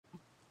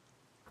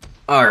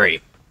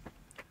Alright,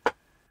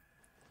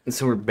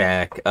 so we're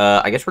back.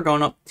 I guess we're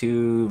going up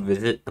to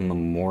visit the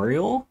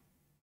memorial?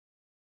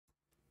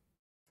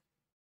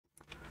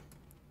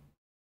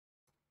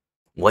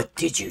 What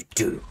did you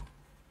do?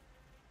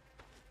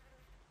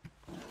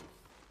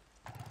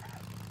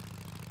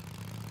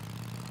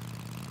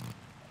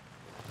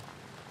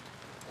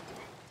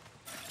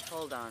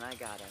 Hold on, I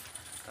got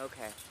it.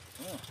 Okay.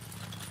 Oh,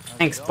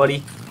 Thanks,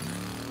 buddy.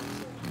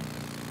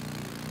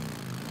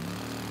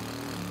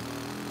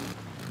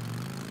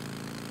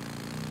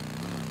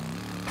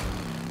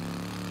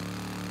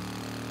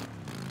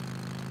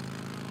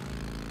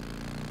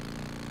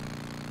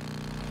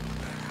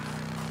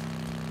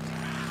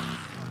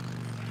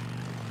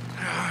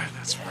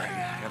 That's right.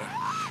 I gotta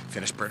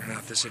finish burning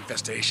out this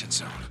infestation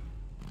zone.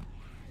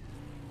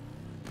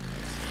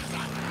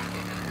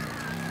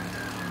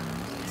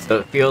 So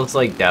it feels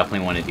like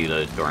definitely want to do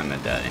those during the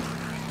day.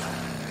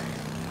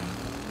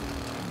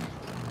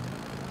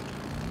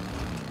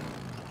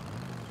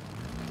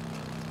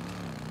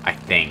 I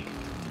think.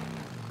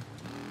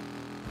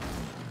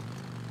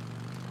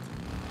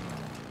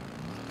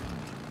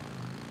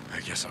 I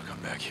guess I'll come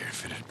back here and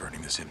finish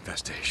burning this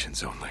infestation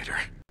zone later.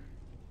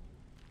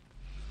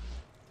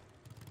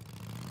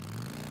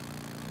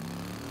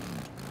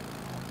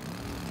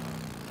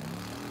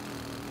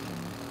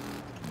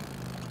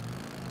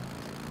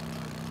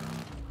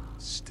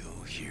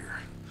 Still here.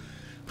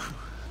 How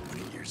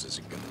many years is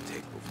it gonna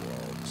take before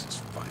all this is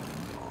finally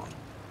gone?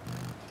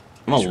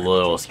 I'm a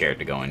little scared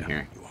to go in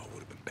here. You all would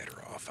have been better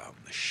off out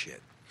in the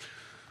shit.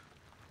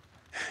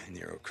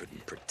 Nero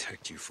couldn't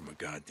protect you from a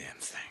goddamn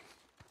thing.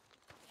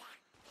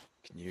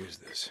 Can use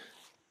this.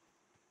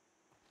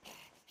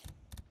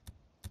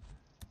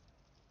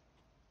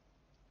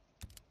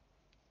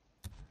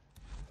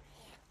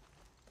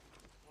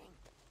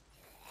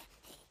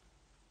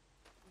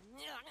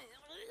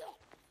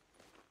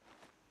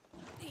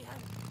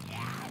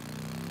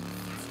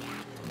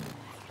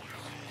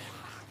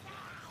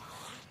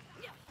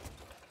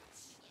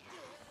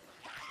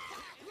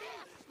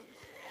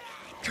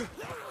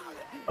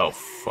 Oh,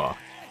 fuck.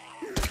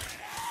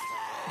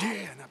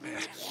 Yeah, not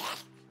bad.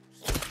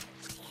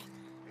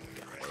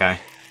 Okay.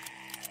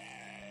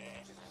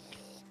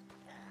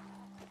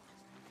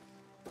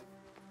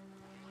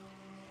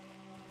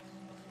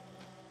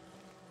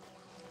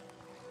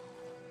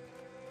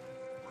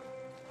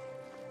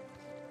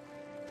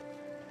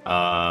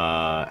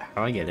 How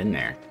do I get in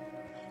there?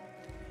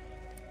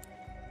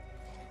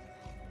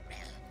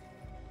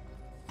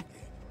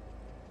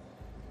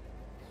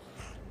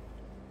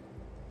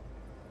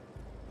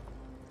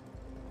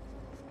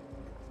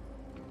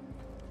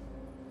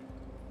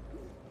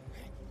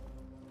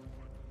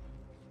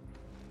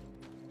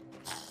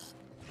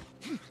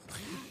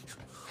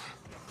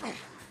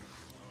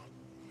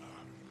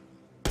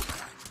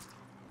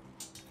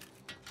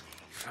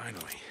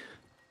 Finally.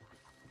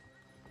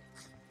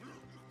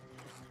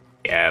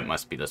 Yeah, it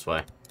must be this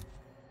way.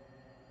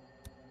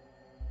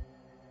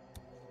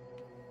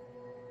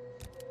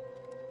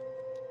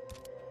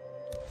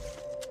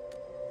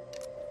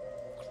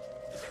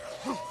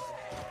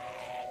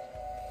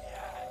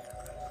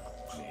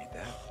 Made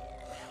that.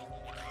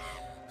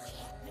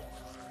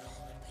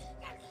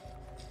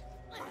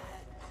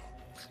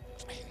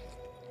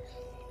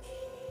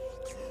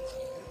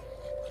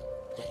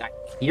 I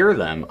hear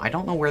them. I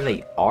don't know where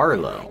they are,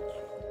 though.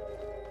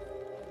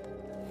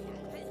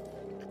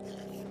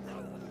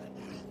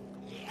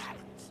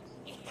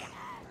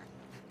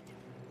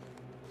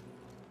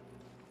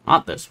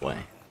 Not this way.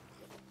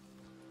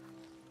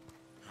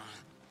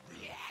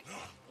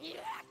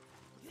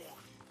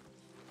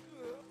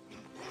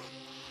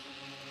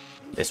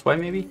 This way,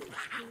 maybe?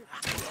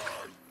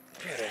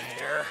 Get in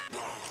here.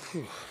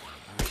 Whew.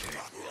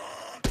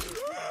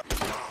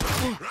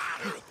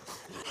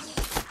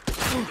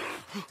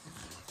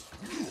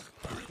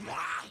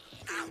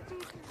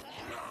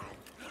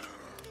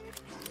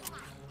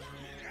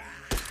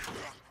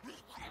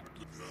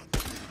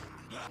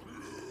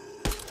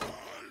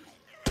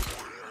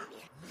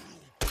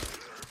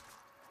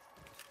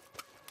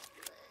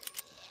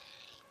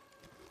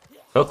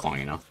 Took long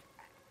enough.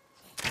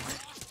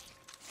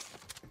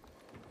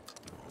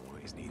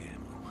 Always need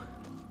ammo.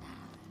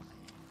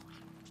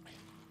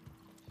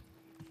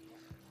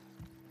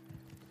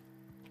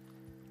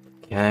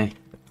 Okay.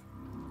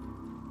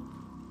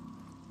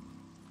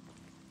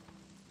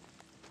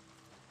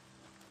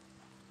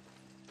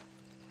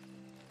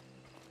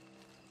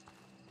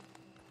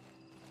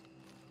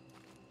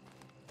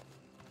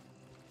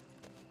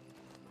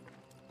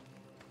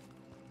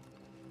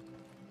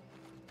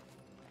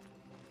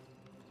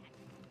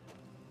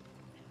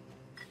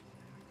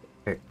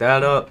 Pick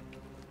that up.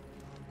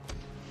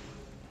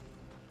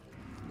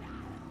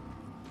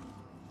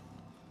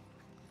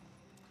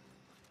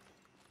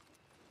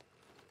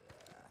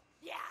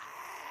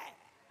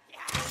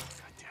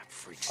 Goddamn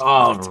freaks.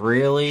 Oh,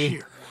 really?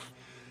 Here.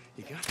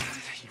 You got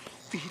that? You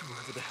feed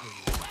wherever the hell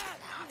you want.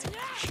 Not in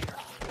here.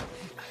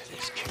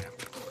 This camp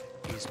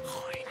is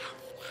mine.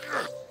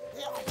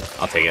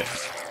 I'll take it.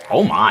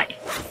 Oh my.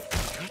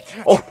 Got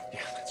Oh! Yeah,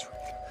 that's right.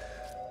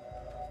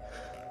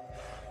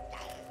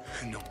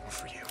 No more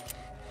for you.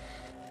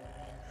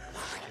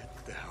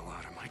 Get the hell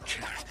out of my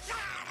cat.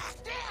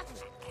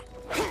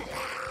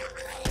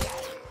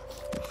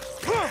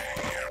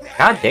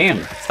 God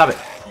damn! Stop it!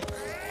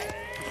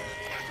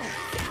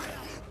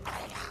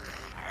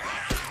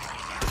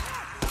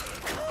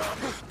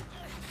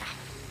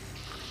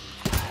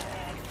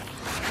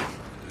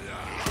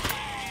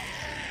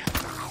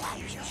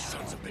 You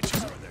sons of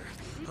bitches over there.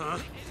 Huh?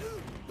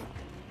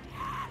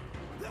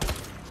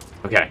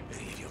 Okay.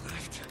 Any of you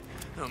left?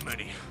 How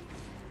many?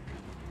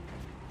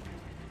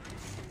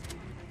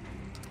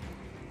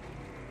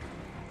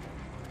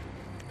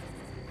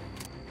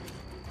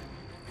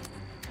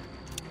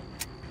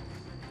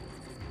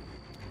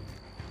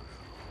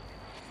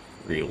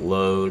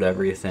 Reload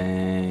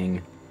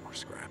everything. More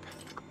scrap.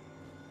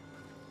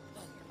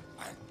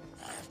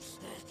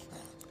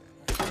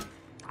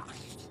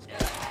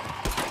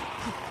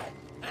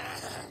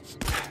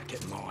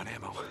 Getting low on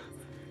ammo.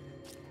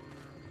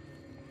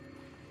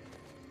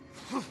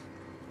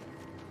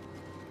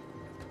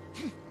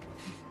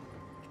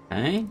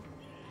 Okay.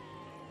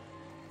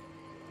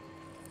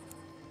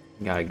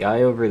 Got a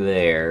guy over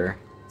there.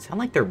 Sound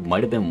like there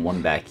might have been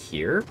one back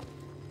here.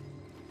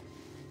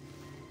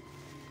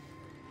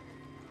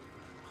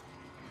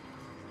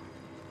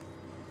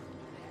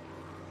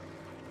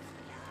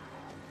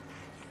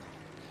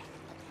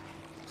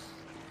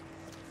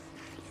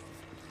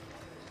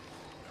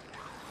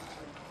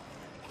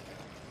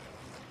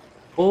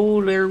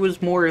 Oh, there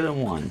was more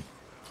than one.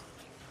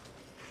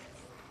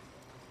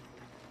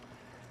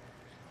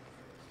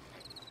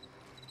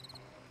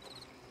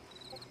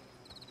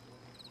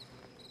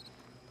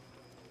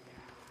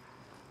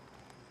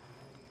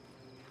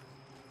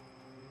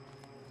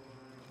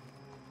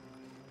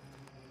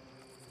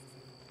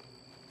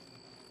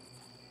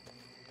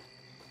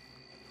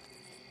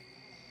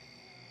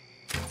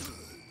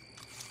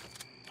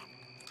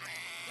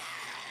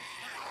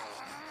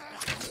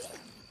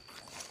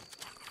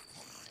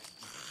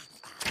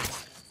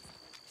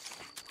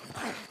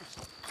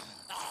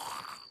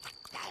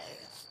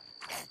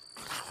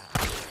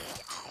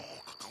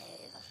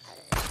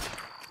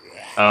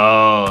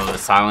 Oh, the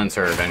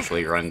silencer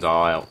eventually runs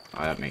all out.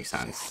 Oh, that makes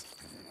sense.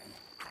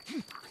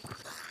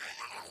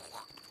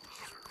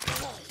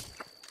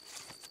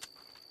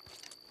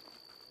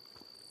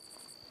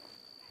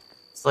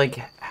 It's like,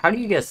 how do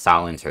you get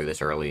silencer this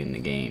early in the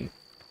game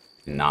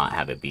and not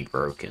have it be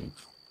broken?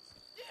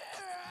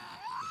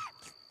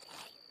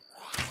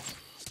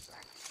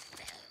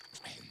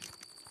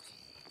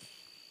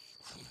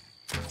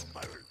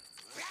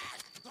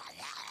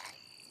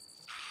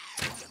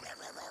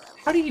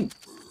 How do you...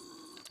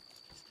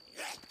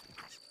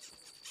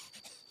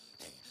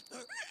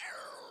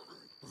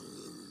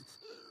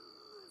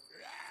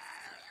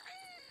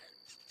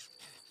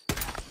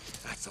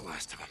 That's the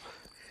last of them.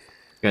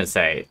 I'm gonna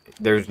say,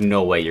 there's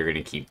no way you're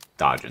gonna keep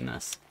dodging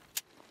this.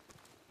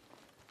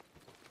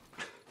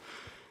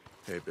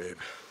 Hey, babe.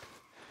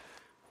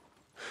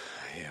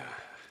 Yeah,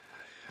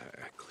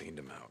 I cleaned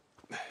them out.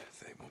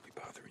 They won't be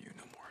bothering you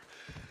no more.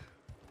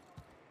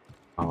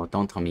 Oh,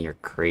 don't tell me you're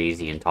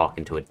crazy and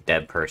talking to a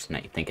dead person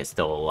that you think is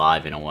still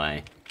alive in a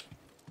way.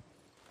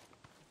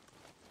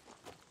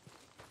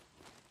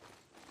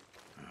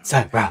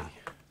 Sarah!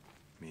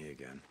 Me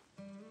again.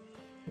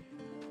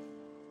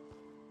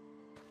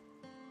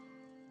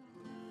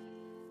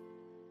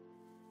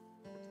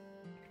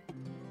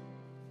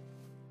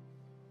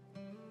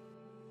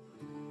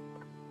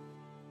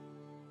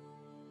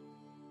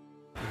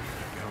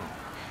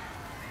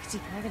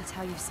 Steve, I gotta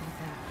tell you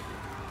something.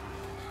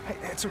 Hey,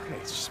 it's okay.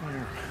 It's just my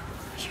arm.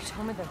 You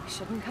told me that we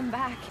shouldn't come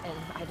back, and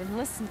I didn't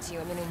listen to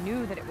you. I mean, I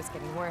knew that it was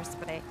getting worse,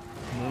 but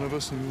None of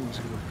us knew it was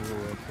going to blow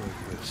up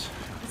like this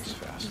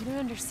fast. you don't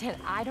understand.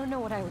 I don't know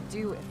what I would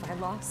do if I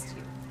lost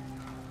you.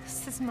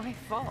 This is my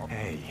fault.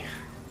 Hey, no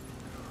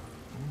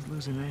one's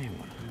losing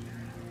anyone.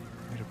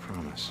 I made a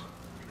promise.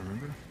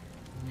 Remember?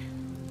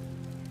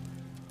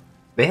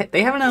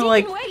 They haven't Deacon,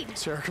 like... wait!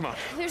 Sarah, come on.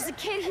 There's a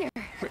kid here.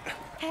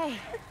 Hey.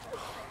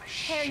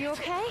 Hey, are you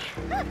okay?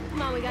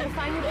 Come on, we gotta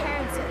find your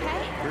parents,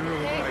 okay?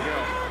 Hey,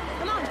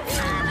 come on.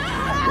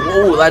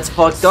 Whoa, that's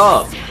fucked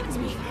up.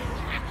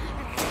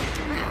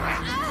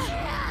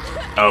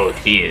 Oh,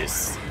 he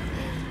is.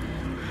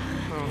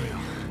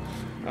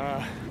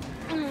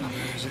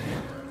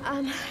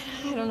 I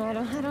don't know. I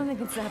don't think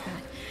it's that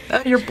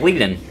bad. You're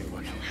bleeding.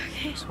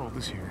 Just hold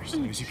this here as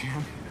long as you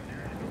can.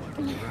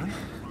 Can you run?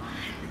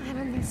 I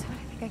don't think so. I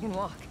think I can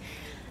walk.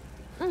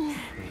 Okay,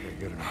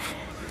 good enough.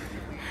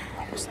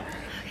 Almost there.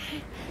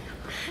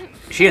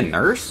 Is she a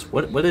nurse?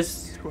 What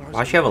is...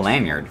 Why'd she have a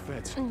lanyard?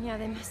 Feds. Yeah,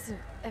 they must have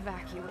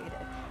evacuated.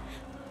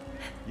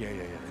 Yeah.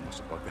 They must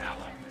have bugged the hell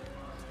out.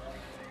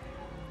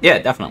 Yeah,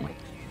 definitely.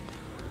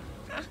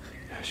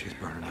 Yeah, she's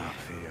burning up.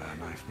 The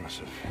knife must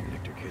have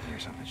nicked her kidney or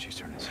something. She's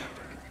turning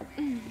septic.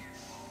 How you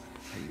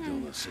doing,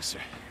 little sister?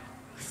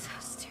 So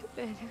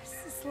stupid. It was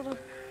this little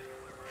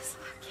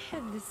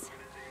kid. This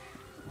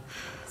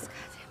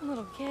goddamn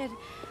little kid.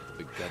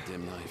 Big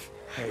goddamn knife.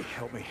 Hey,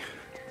 help me.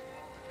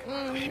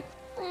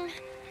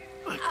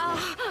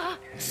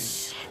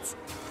 Shit.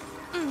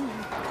 Hey,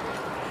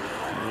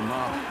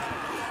 Mom.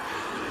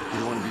 You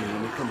don't want to be here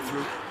when they come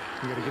through?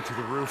 We gotta get to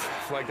the roof,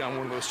 flag down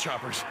one of those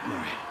choppers. All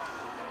right.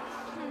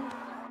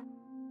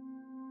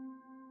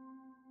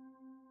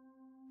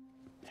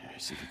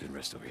 See if you can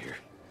rest over here.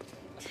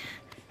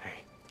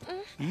 Hey.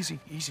 Easy,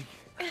 easy.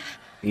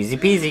 Easy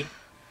peasy.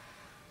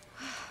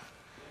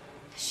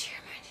 She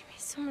reminded me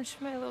so much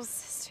of my little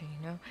sister, you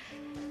know?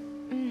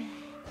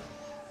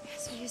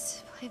 Because we used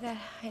to play that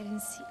hide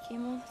and seek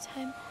game all the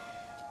time.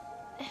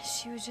 And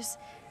she would just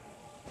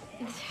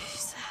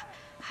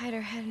hide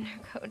her head in her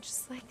coat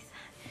just like that.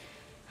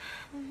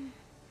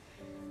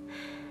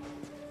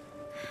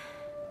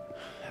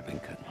 I've been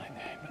cutting my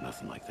name, but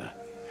nothing like that.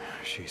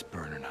 She's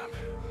burning up.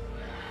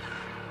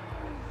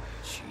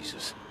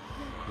 Jesus.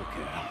 Look at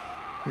him.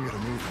 We gotta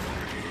move.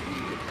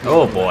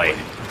 Oh boy.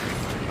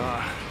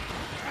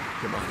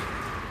 Come on.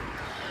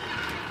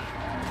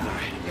 All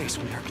right. Hey,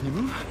 sweetheart, can you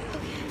move?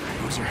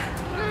 Boozer.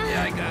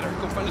 Yeah, I got her.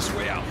 Go find us a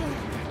way out.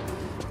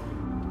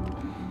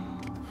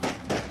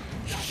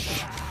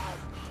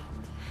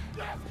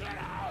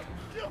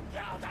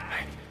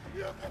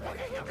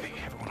 Okay,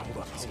 everyone hold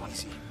up.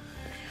 Easy.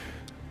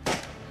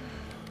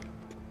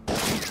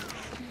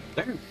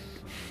 There. What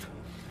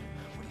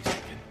are you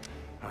thinking?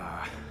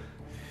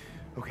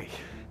 Okay.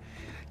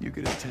 You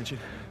get his attention.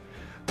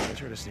 I'm gonna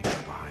try to sneak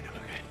up behind him,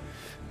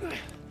 okay?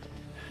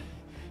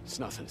 It's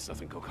nothing.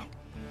 Go.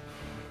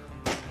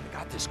 I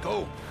got this,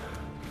 go!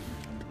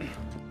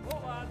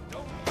 Hold on,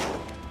 don't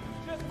move.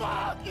 Just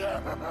fuck you! Yeah,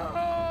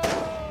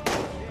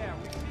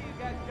 we see you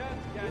got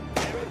guns,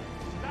 goddammit.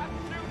 Stop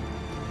shooting!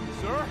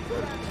 Sir?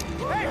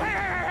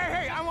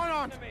 Hey!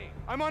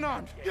 I'm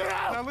unarmed. Get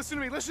out! Now listen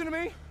to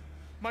me.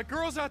 My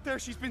girl's out there,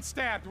 she's been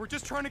stabbed. We're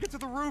just trying to get to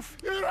the roof.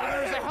 There's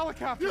a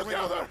helicopter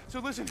waiting. So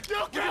listen.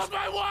 You killed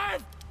my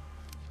wife!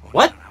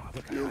 What?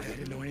 Look, I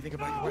didn't know anything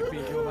about your wife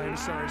being killed. I am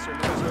sorry, sir.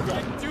 I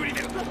didn't do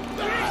anything. You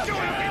didn't do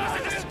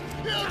anything. Listen to this.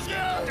 You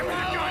killed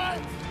my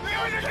wife! You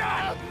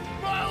killed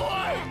my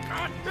wife!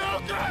 You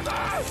killed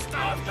her!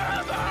 Stop!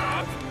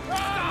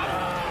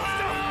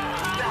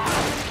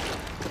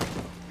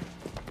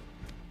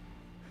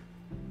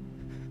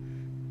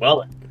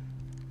 Well.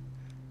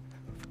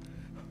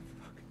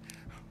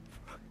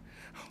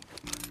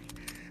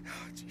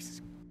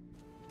 Jesus.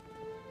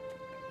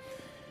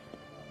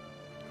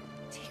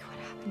 Deke, what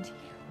happened to you?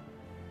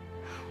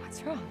 What's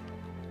wrong?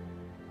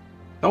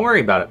 Don't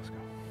worry about it.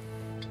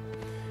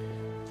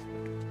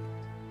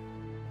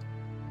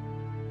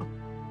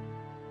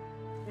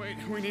 Wait,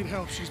 we need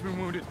help. She's been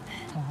wounded.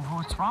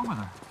 What's wrong with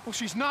her? Well,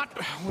 she's not.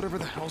 Whatever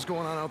the hell's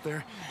going on out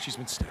there, she's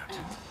been stabbed.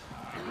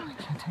 I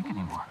can't take it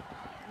anymore.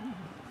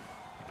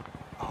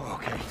 Oh,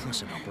 okay.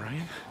 Listen,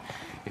 O'Brien.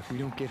 If we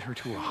don't get her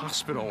to a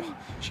hospital,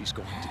 she's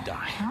going to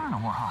die. There are no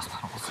more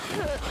hospitals.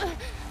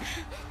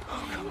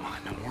 Oh, come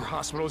on. No more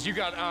hospitals. You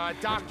got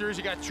doctors,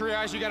 you got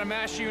triage, you got a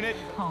MASH unit.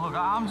 Oh, look,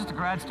 I'm just a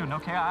grad student,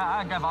 okay?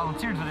 I got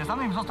volunteered for this. I'm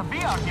not even supposed to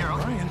be out here.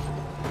 O'Brien.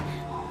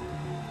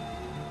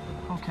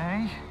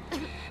 Okay.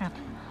 Shit.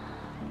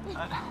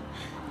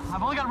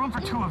 I've only got room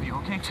for 2 of you,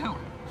 okay? 2.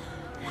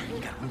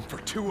 You got room for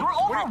 2 of You're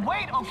us.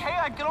 overweight, okay?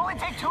 I can only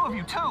take 2 of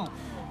you, 2.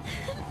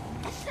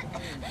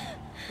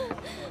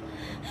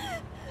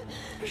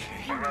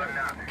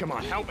 Come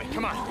on, help me.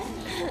 Come on. All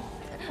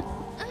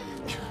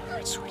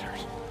right, sweetheart.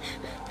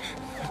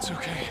 That's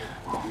okay.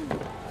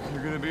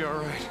 You're gonna be all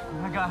right.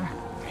 I got her.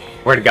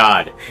 Swear to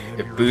God,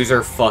 if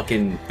Boozer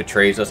fucking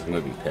betrays us, I'm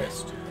gonna be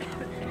pissed.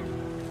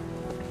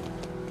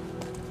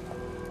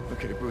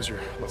 Okay, Boozer,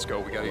 let's go.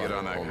 We gotta get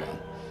on that. Hold on.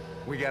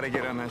 We gotta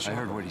get on that I ship.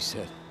 heard what he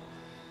said.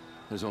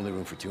 There's only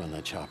room for 2 on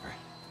that chopper.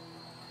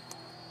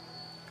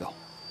 Go.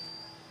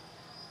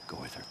 Go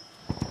with her.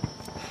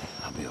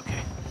 I'll be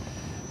okay.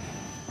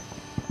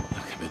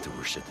 Look, I've been through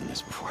worse shit than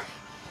this before.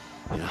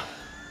 You know?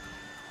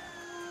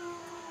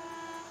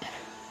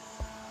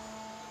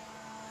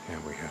 Yeah,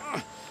 we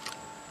have.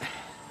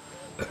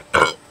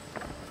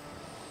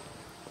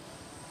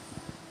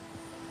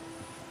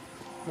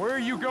 Where are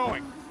you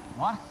going?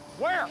 What?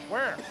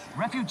 Where?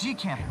 Refugee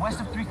camp,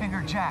 west of Three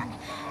Finger Jack.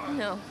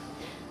 No.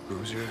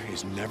 Boozer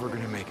is never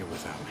gonna make it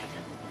without me.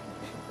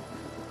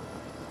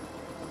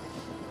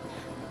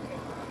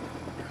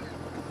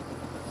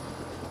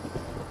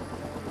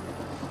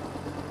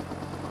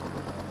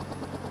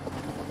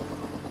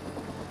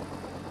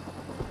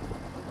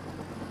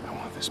 I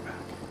want this back.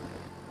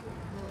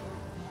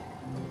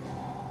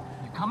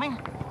 You coming?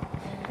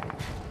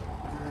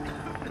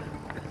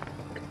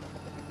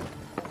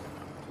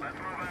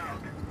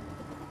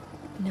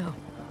 No.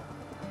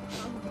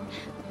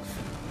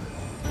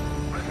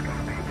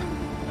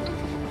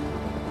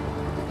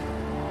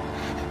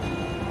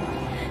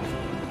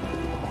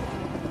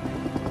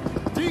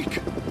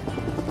 Deke!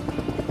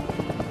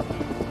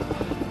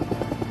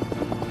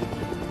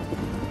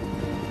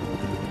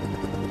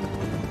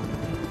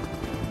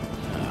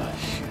 Ah,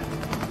 shit.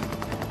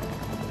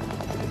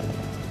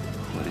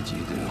 What did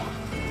you do?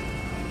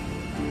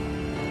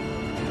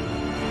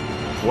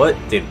 What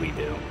did we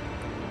do?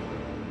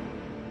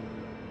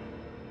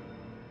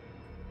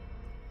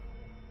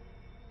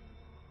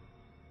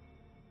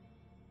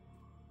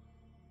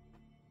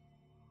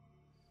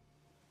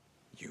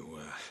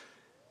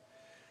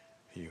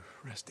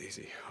 Rest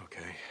easy,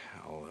 okay?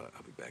 I'll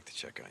be back to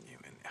check on you.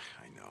 And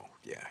I know,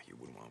 yeah, you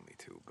wouldn't want me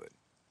to, but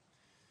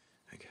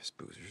I guess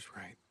Boozer's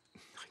right.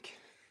 I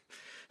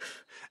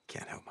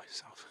can't help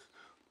myself.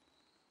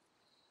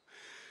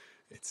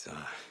 It's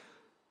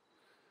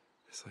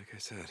like I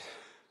said,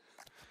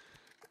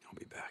 I'll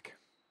be back.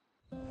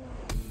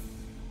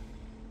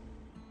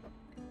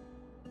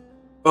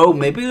 Oh,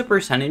 maybe the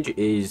percentage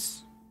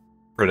is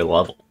for the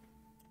level.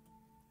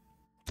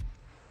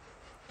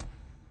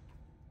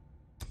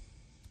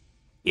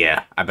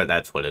 Yeah, I bet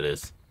that's what it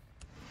is.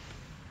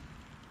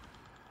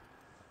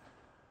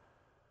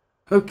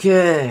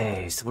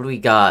 Okay, so what do we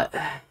got?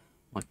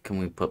 What can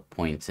we put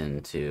points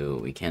into?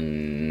 We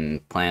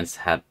can... Plants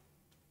have...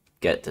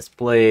 Get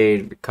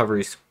displayed.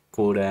 Recovery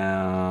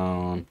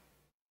cooldown.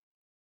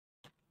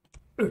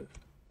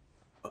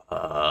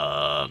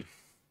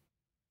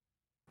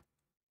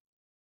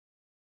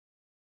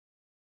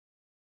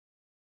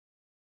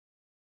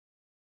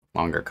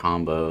 Longer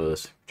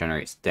combos.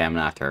 Generate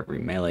stamina after every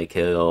melee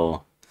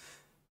kill.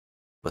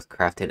 With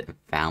crafted and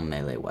found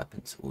melee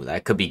weapons. Ooh,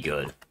 that could be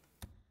good.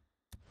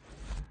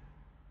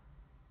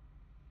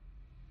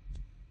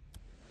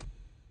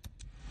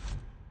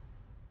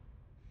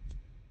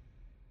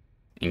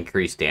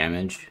 Increased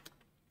damage.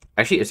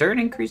 Actually, is there an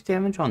increased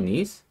damage on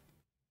these?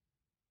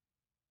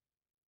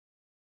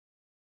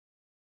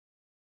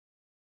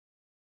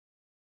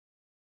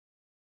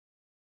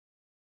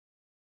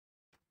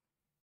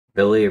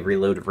 Ability of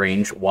reload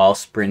range while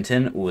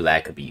sprinting. Ooh,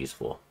 that could be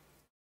useful.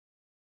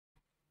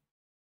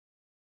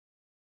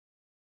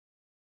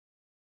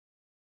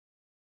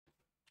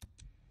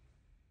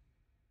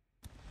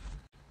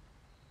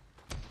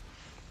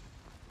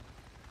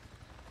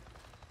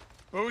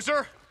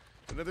 Boozer?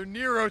 Another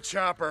Nero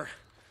chopper.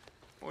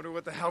 Wonder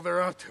what the hell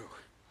they're up to.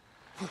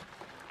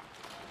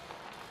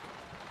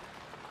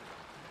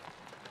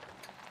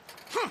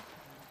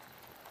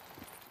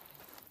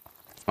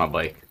 It's my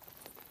bike.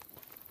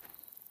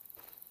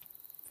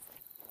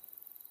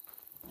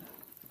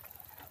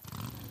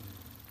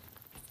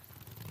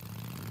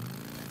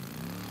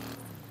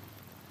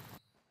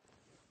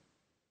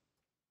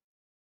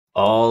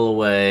 All the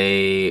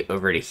way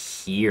over to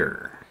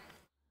here.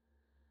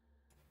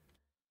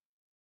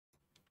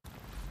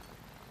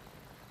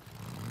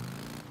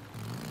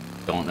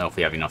 Don't know if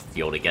we have enough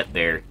fuel to get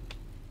there.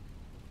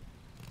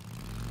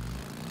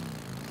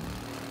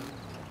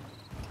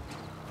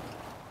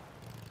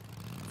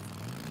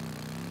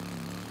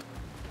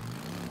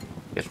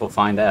 Guess we'll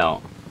find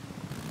out.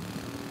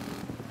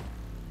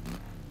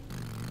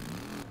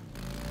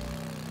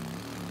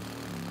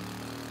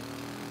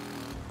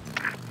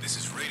 This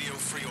is Radio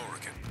Free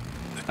Oregon.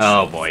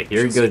 Oh boy,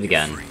 here it goes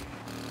again.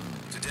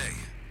 Today,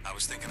 I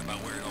was thinking about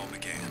where it all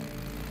began.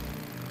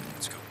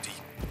 Let's go deep.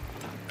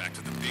 Back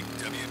to the big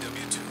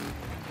WW2.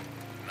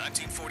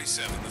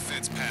 1947, the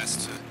feds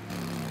passed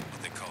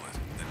what they call it,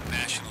 the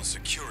National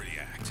Security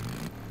Act.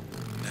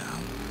 Now,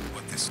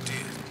 what this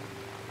did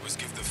was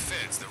give the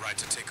feds the right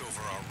to take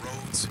over our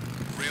roads,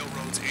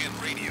 railroads, and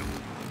radio.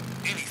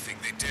 Anything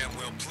they damn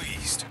well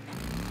pleased.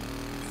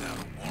 Without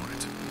a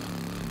warrant.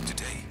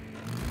 Today,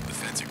 the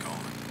feds are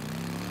gone.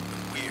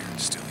 But we're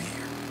still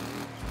here.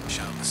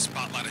 Shining the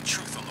spotlight of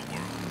truth on the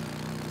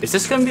world. Is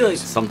this gonna be like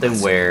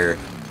something where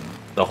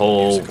the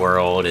whole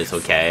world is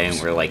okay and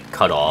we're like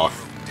cut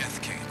off?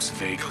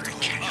 Vagrant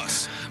camp.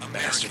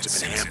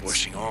 Bastards have been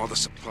ambushing all the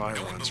supply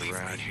runs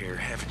around here,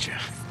 haven't you?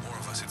 If more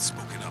of us had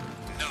spoken up,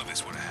 none of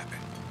this would have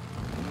happened.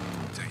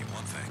 I'll tell you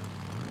one thing.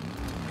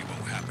 It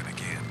won't happen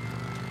again.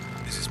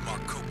 This is Mark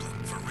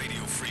Copeland for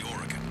Radio Free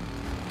Oregon.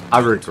 I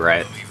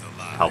regret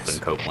helping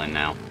Copeland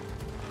now.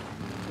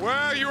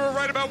 Well, you were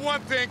right about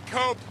one thing,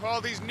 Cope. All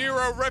these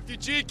Nero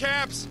refugee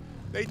camps,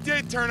 they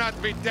did turn out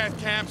to be death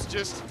camps,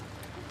 just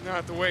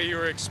not the way you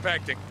were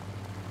expecting.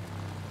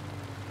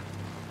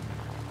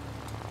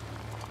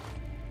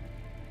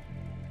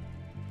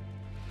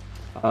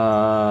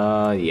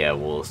 Yeah,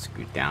 we'll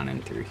scoot down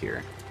in through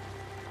here.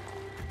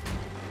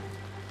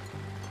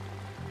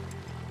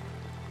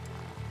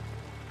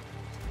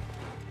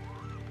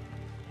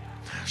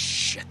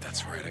 Shit,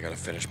 that's right. I gotta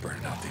finish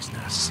burning out these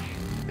nests.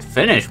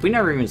 Finished? We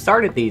never even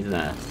started these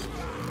nests.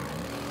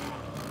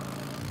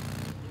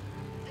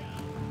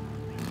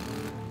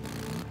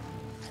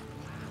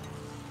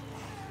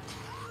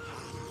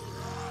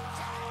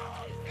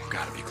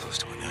 Gotta be close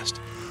to a nest.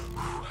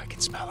 Whew, I can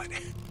smell it.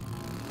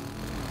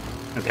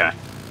 Okay.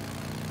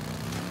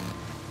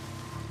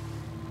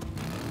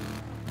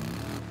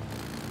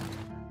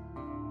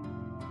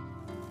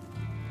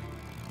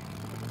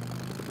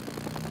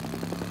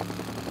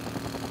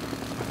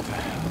 What the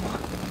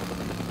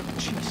hell?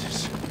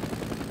 Jesus.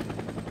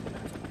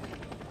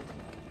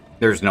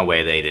 There's no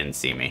way they didn't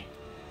see me.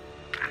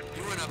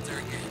 You went up there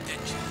again,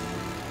 didn't you?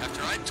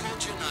 After I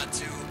told you not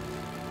to.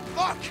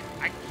 Look!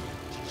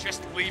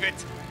 Just leave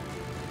it.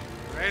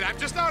 Right? I'm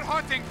just out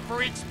hunting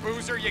freaks,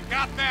 Boozer. You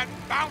got that?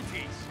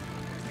 Bounties.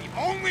 It's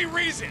the only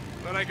reason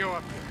that I go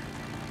up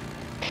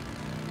there.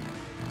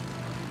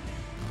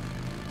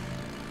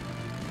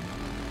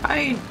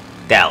 I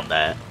doubt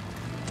that.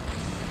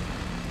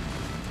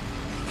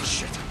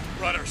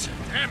 rudders.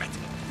 Damn it.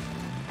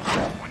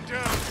 One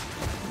down.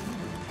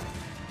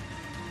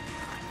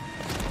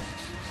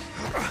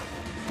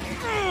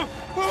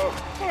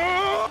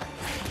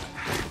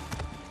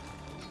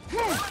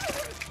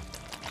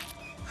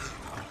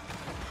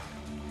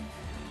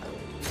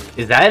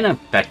 Is that an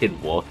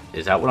infected wolf?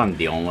 Is that what I'm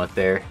dealing with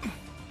there?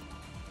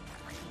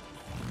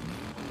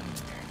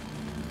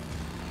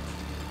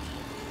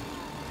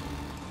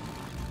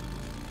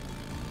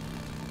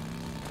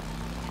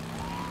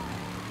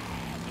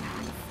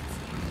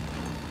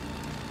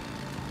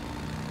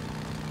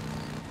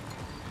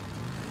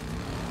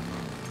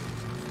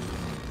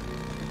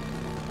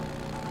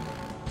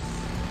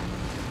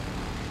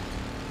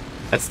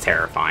 That's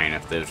terrifying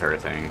if there's her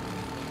thing.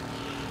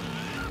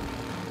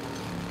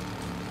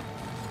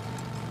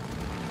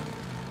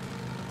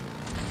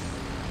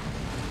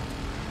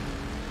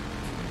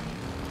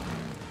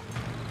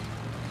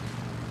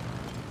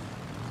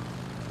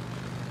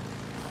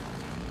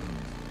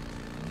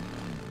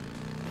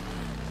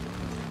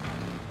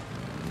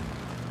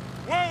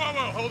 Whoa,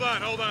 hold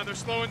on, they're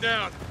slowing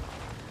down.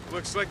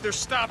 Looks like they're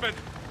stopping.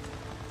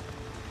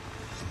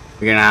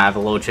 We're gonna have a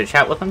little chit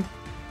chat with them.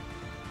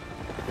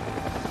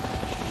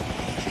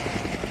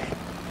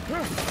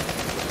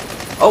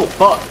 Oh,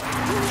 fuck!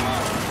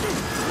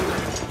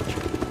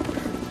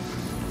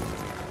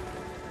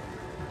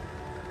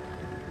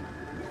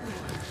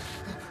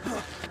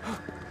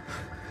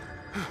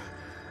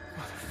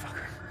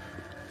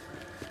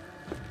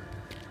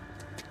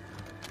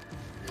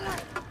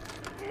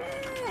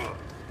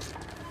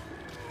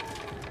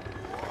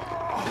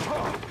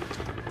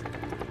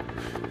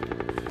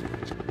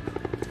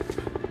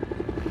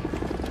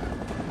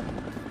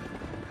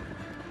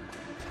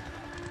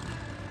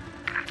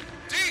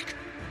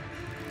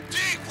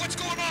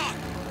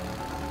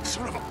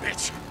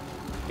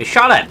 He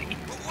shot at me.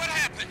 What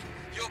happened?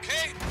 You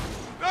okay?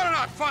 No,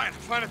 I'm fine. I'm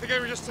fine. I think they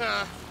were just,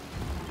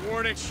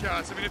 warning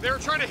shots. I mean, if they were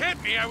trying to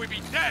hit me, I would be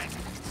dead.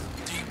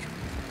 Deke,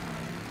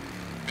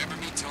 remember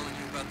me telling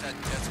you about that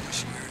death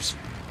wish of yours?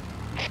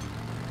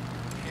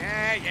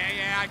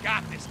 Yeah, I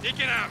got this. Take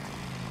it out.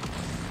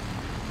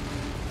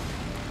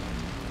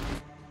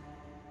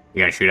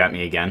 You gonna shoot at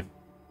me again?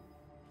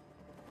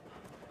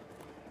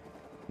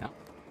 No.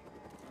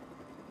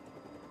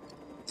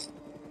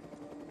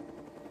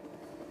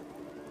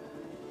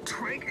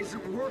 Drake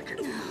isn't working.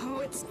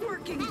 Oh, it's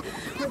working.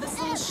 Will this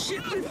little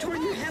shit have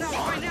torn your head off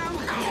by now?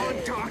 Come on,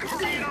 Doc,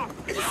 hurry up.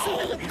 Son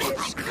of a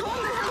bitch, calm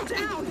the hell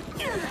down.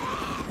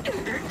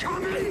 They're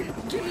coming.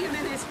 Give me a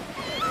minute.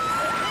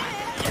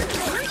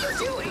 What are you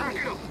doing? Back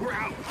it up, we're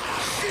out.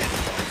 Shit,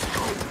 let's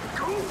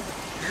go.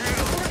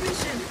 Abort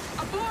mission.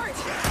 Abort.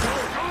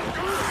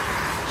 Go.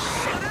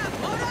 Shut up,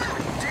 hold on.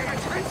 Damn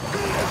it, let's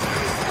go.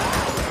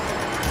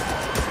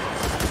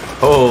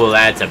 Oh,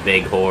 that's a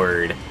big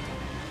horde.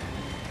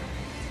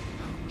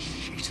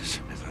 Jesus,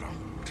 is that a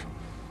horde?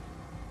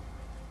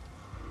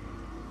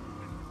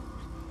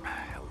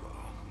 Hello.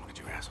 What did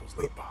you assholes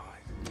leave behind?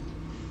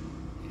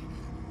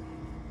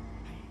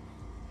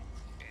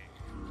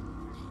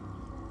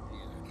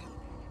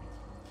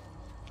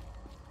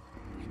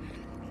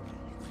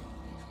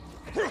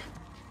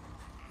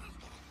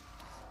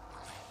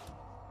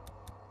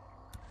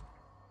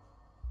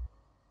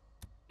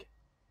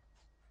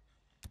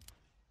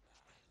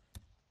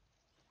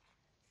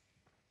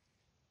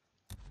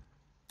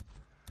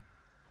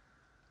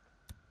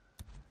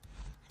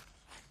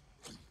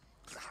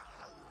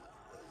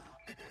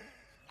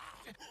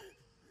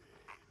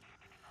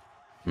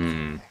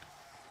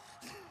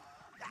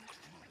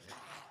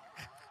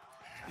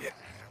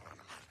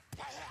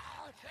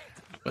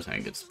 Wasn't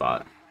a good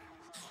spot.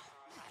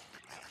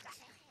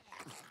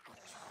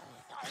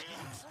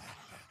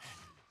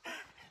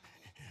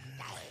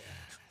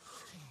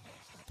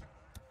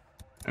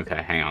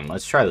 Okay, hang on.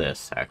 Let's try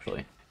this,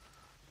 actually.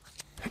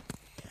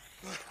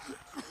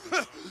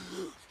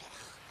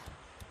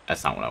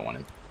 That's not what I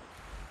wanted.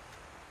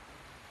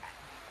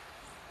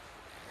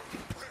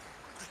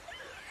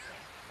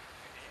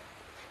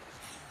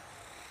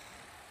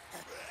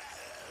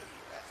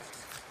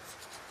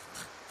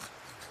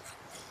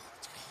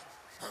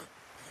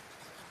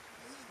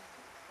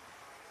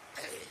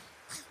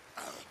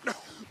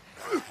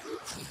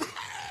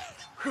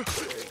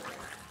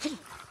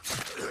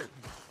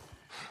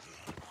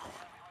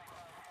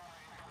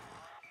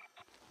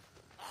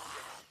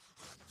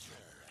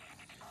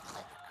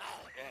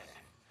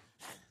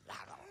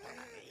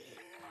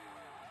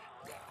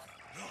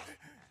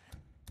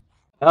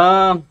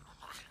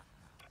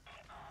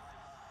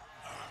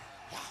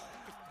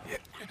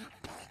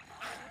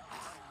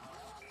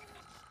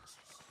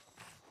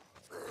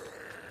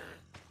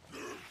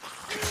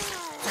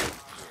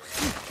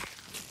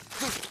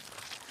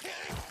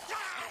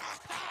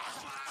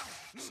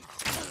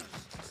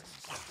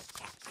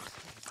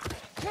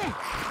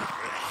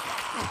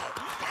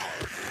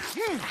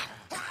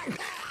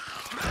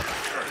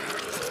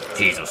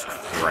 Jesus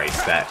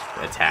Christ, that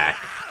attack.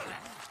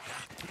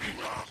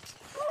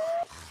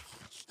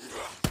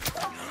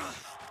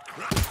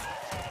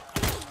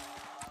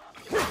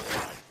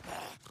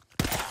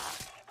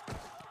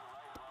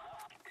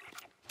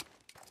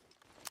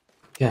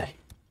 Okay.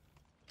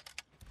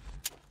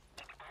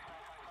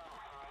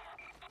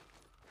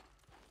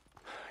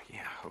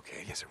 Yeah,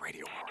 okay, is a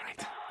radio all right?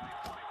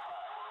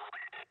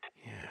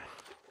 Yeah.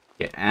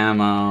 Get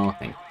ammo,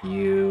 thank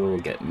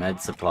you. Get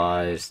med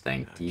supplies,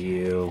 thank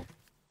you.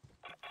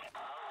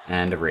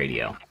 And a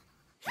radio.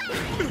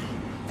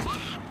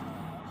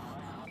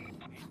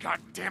 God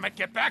damn it,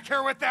 get back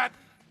here with that!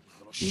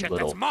 Little You shit,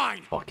 little that's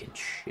mine! fucking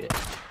shit.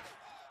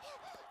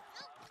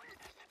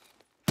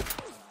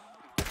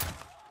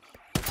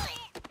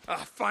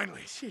 Ah,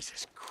 finally.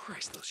 Jesus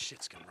Christ, those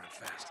shits can run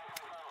fast.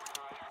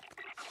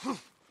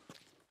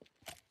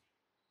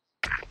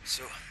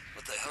 So,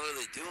 what the hell are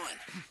they doing?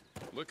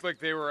 Looked like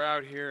they were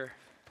out here,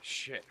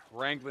 shit,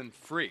 wrangling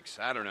freaks.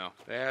 I don't know.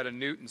 They had a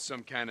newt and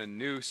some kind of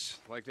noose,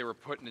 like they were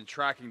putting a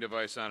tracking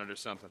device on it or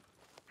something.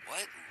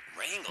 What?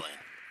 Wrangling?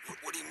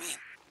 What do you mean?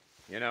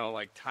 You know,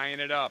 like tying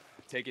it up,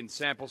 taking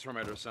samples from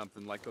it or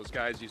something, like those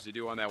guys used to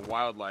do on that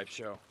wildlife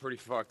show. Pretty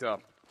fucked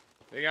up.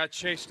 They got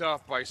chased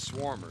off by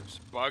swarmers,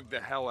 bugged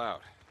the hell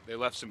out. They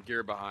left some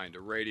gear behind, a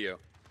radio.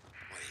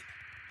 Wait,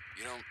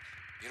 you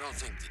don't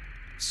think that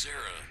Sarah...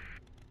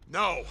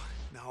 No,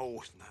 not,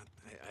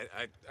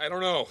 I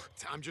don't know.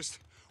 I'm just,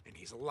 and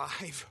he's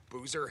alive.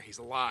 Boozer, he's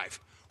alive.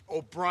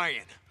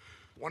 O'Brien,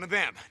 one of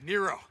them,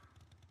 Nero.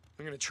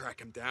 I'm gonna track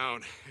him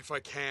down if I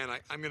can.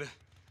 I'm gonna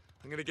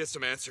get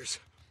some answers.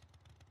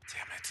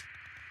 Damn it.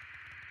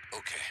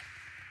 Okay.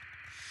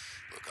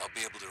 Look, I'll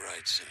be able to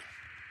ride soon.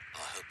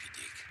 I'll help you,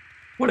 Deke.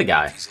 What a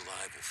guy. If he's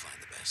alive, we'll find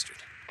the bastard.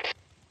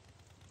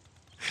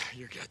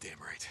 You're goddamn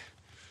right.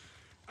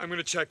 I'm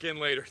gonna check in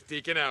later.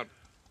 Deacon out.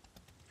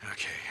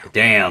 Okay.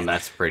 Damn,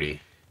 that's pretty.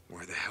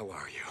 Where the hell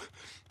are you?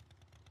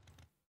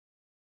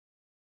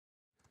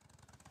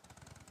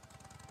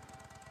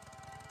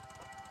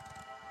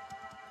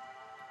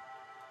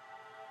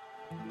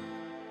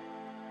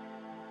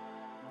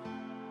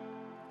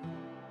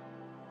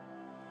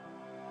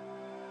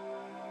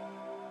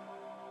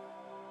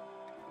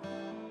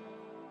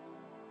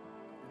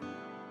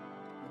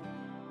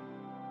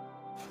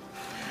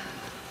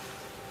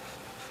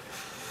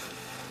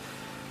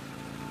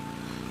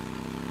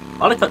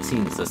 A lot of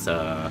cutscenes this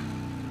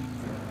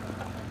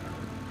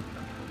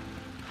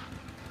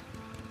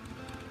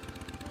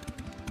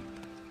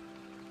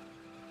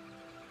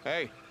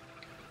Hey.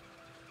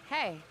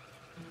 Hey.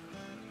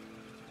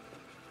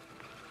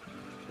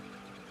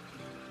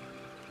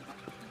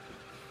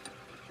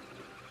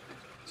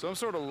 So I'm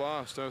sort of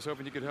lost. I was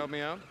hoping you could help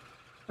me out.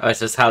 Oh, it's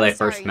just how they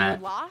Sorry, first you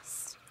met.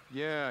 lost?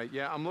 Yeah,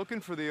 I'm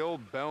looking for the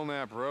old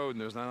Belknap Road,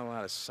 and there's not a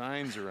lot of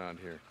signs around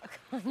here.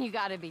 You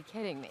gotta be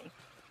kidding me.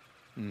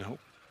 Nope.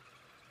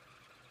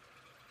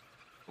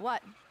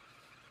 What?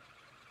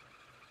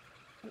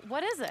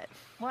 What is it?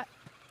 What?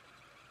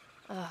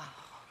 Oh,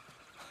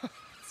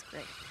 that's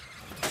great.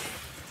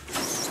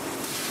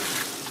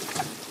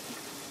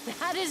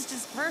 That is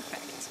just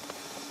perfect.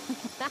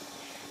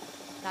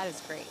 That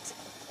is great.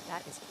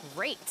 That is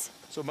great.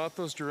 So about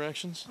those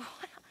directions?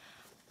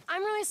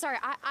 I'm really sorry.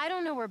 I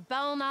don't know where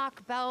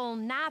Belknap,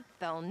 Belknap,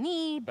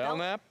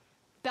 Belknap,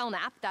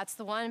 that's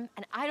the one.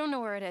 And I don't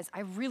know where it is. I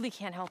really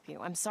can't help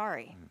you. I'm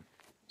sorry.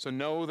 So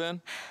no,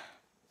 then?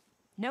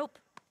 Nope.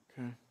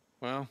 Okay.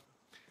 Well,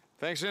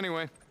 thanks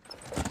anyway.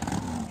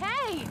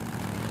 Hey!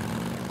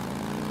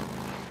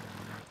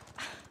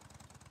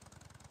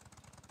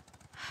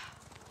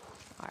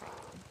 All right.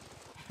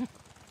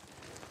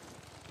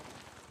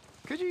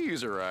 Could you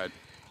use a ride?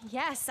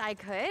 Yes, I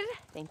could.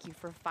 Thank you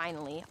for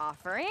finally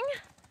offering.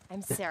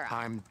 I'm Sarah.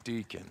 I'm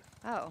Deacon.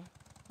 Oh,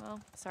 well,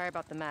 sorry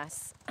about the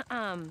mess.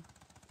 I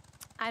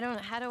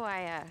don't. How do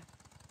I?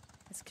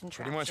 This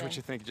contraption. Pretty much what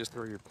you think. Just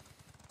throw your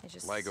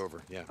leg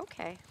over. Yeah.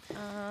 Okay.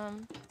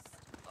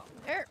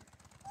 There.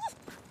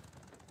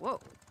 Whoa.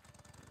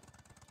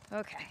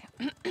 Okay.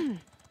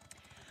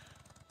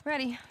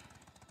 Ready.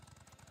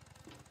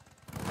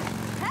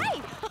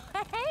 Hey!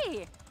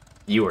 Hey!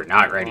 You were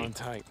not ready. On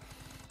tight.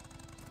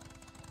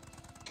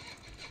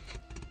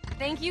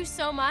 Thank you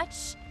so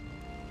much.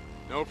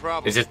 No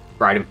problem. It's just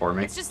riding for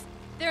me. It's just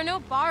there are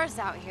no bars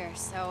out here,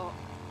 so.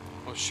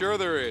 Well, sure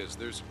there is.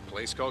 There's a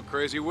place called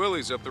Crazy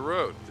Willie's up the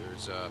road.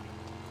 There's,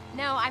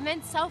 No, I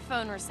meant cell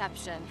phone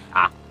reception.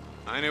 Ah.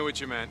 I knew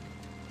what you meant.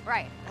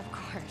 Right, of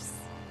course.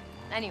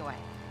 Anyway.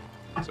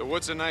 So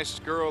what's a nice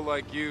girl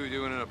like you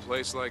doing in a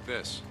place like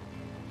this?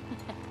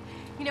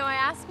 You know, I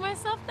ask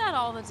myself that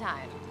all the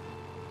time.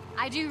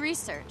 I do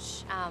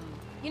research.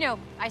 You know,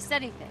 I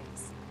study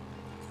things.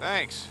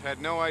 Thanks. Had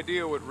no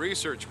idea what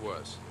research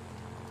was.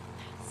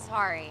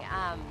 Sorry,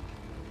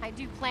 I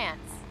do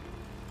plants.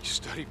 You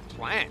study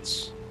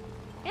plants?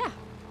 Yeah.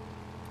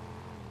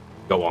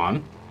 Go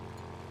on.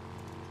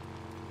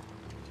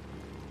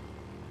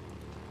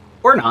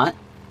 Or not.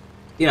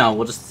 You know,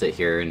 we'll just sit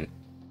here in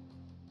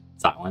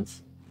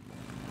silence.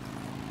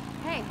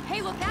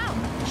 Hey, look out!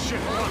 Shit,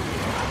 hold on.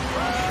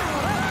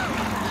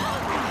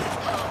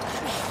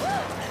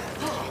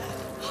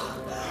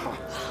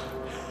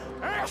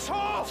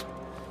 Assholes!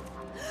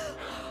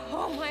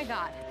 Oh my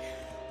god.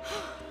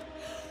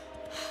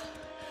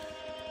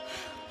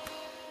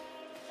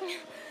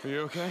 Are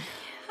you okay?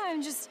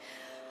 I'm just...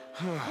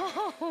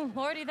 Oh,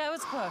 Lordy, that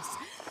was close.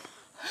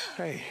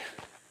 Hey,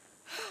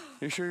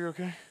 you sure you're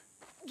okay?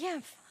 Yeah,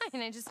 I'm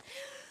fine. I just...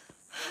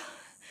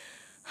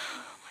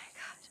 Oh, my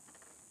God.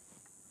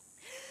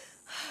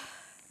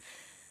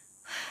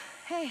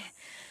 Hey.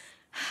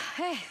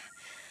 Hey.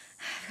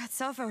 I've got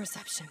cell phone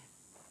reception.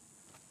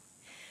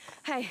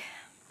 Hey.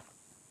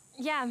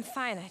 Yeah, I'm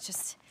fine. I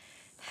just...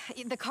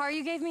 The car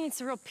you gave me,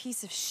 it's a real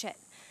piece of shit.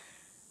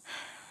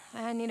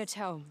 I need a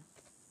tow.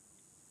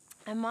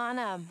 I'm on,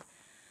 I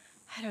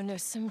don't know,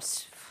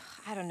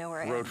 I don't know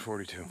where I am. Road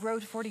 42.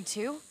 Road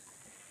 42?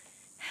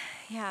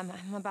 Yeah,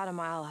 I'm about a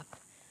mile up.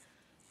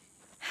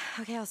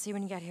 Okay, I'll see you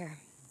when you get here.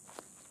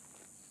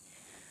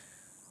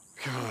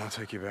 Come on, I'll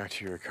take you back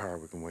to your car.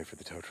 We can wait for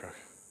the tow truck.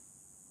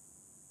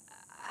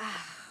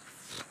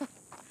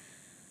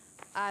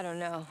 I don't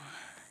know.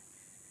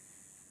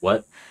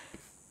 What?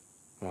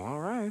 Well, all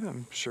right.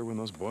 I'm sure when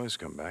those boys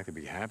come back, they'd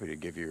be happy to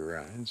give you a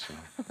ride, so...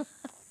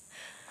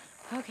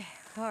 Okay,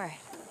 all right.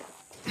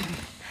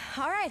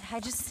 All right,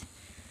 just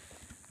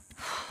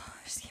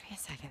give me a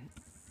second.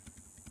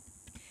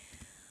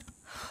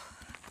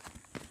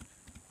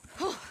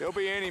 They'll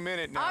be any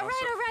minute now. All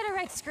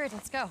right, screw it,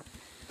 let's go.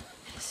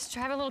 Just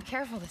drive a little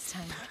careful this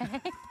time,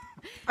 okay?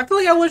 I feel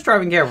like I was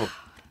driving careful.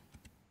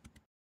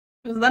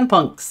 It was them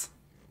punks.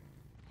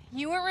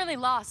 You weren't really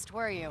lost,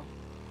 were you?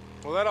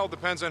 Well, that all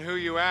depends on who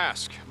you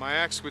ask. My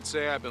ex would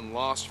say I've been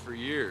lost for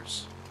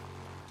years.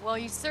 Well,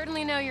 you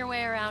certainly know your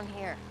way around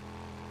here.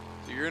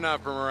 So you're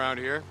not from around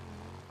here?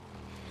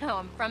 No,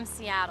 I'm from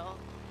Seattle.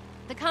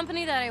 The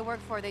company that I work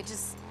for, they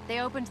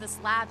opened this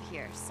lab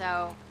here,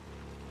 so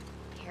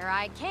here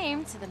I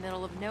came to the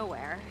middle of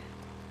nowhere.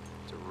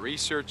 To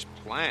research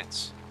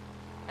plants.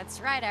 That's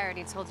right, I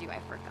already told you, I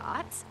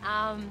forgot.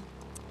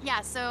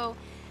 Yeah, so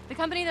the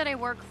company that I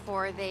work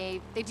for,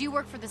 they do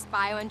work for this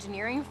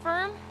bioengineering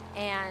firm,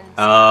 and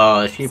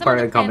oh, is she part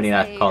of the company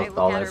that caused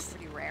all this? are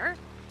pretty rare,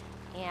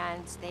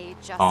 and they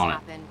just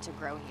happen to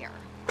grow here.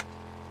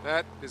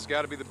 That has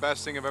got to be the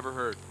best thing I've ever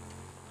heard.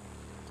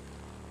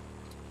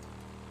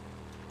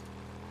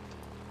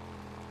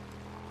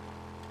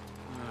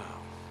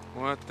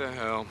 Oh, what the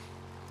hell?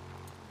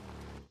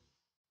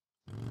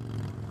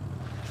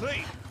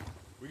 Clete,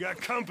 we got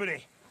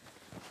company.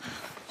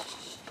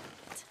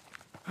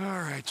 All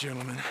right,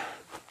 gentlemen.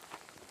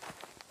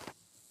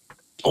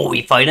 Oh,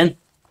 we fighting?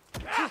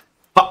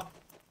 Fuck.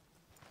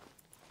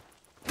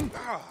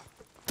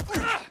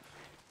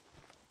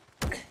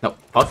 No,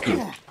 fuck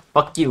you.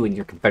 Fuck you and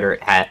your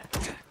Confederate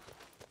hat.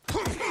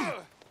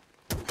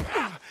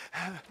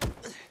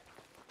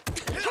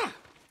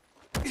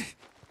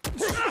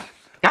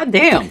 God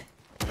damn.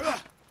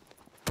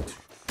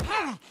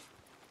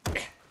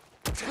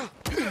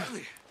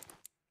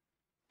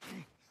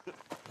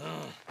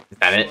 Is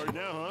that it?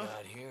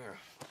 Not here.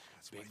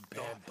 Big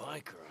bad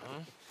biker,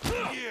 huh?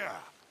 Yeah.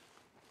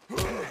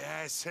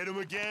 Yes, hit him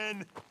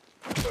again.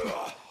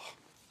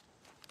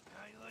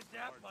 Like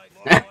that,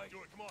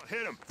 Come on,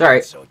 hit him.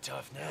 Sorry. so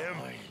tough now.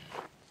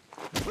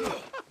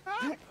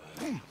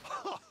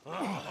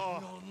 Oh,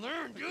 You don't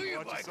learn, do you,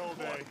 watch this all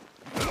biker day.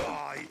 boy?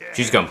 Oh, yeah.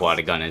 She's gonna pull out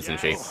a gun, isn't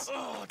she?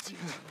 Oh, teach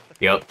him.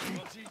 Yep.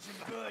 I'll teach him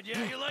good.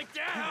 Yeah, you like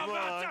that? How Come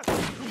about on. that?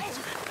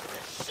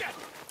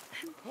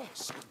 Oh,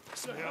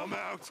 shit. Yeah, I'm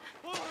out.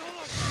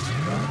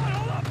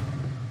 Hold up.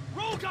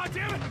 Roll,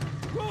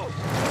 goddammit. Roll.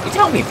 You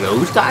tell me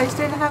those guys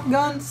didn't have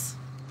guns?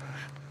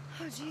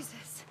 Oh,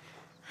 Jesus.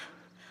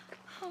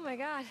 Oh, my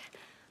God.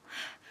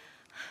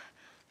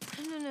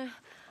 No.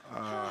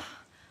 Oh,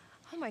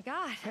 my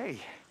God. Hey.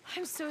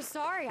 I'm so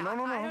sorry. No.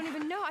 I don't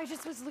even know. I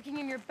just was looking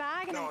in your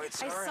bag and I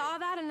it's all right. saw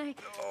that and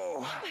Oh.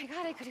 Oh my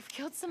God, I could have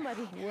killed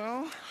somebody.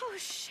 Well, Oh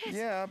shit.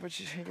 yeah, but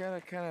you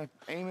gotta kind of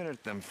aim it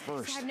at them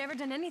first. I've never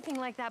done anything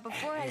like that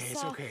before. Hey,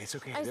 it's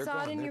okay. I They're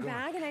saw it gone, in they're your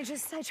gone. bag and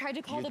I tried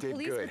to call You the did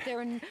police, good. but there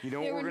were You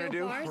know there what were we're no gonna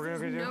do? bars, We're there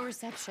gonna was do? no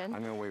reception.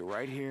 I'm gonna wait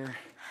right here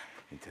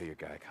until your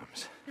guy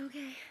comes.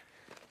 Okay.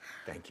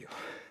 Thank you.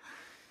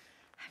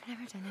 I've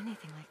never done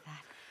anything like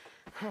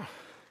that.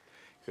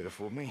 Could have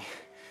fooled me.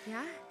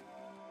 Yeah?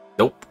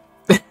 Nope.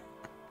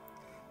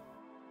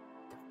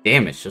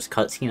 Damn, it's just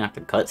cutscene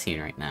after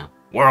cutscene right now.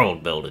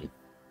 World building.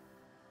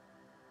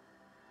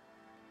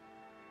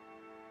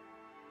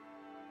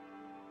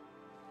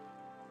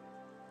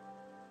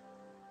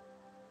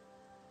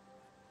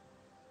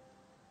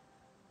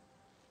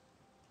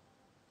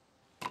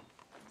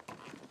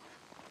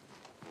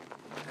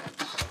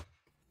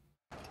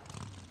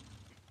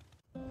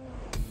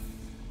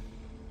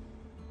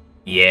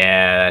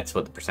 Yeah, that's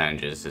what the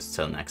percentage is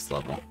to the next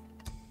level.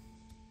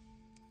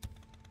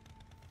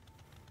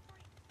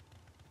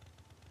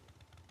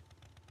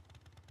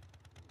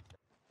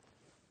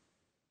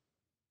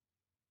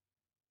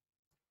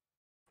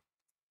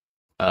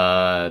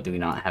 Do we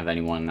not have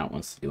anyone that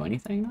wants to do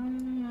anything?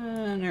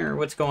 Or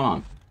what's going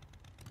on?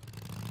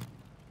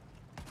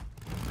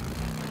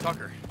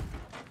 Tucker.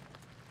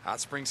 Hot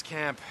Springs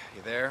Camp,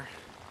 you there?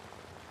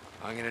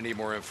 I'm gonna need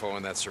more info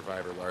on that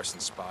survivor Larson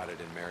spotted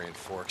in Marion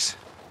Forks.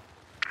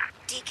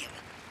 Deacon,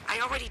 I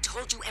already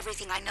told you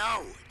everything I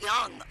know.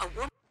 Young, a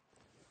woman...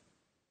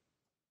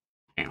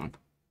 Hang on.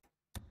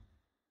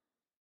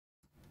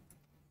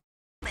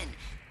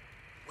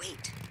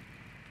 Wait.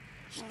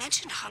 He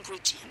mentioned Hungry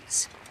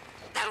Jim's.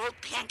 That old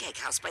pancake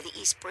house by the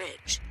East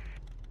Bridge.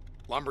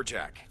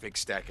 Lumberjack. Big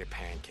stack of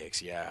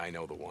pancakes. Yeah, I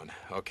know the one.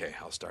 Okay,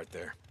 I'll start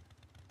there.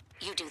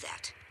 You do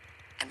that.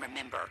 And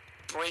remember,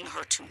 bring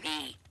her to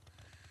me.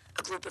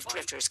 A group of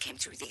drifters came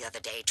through the other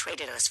day,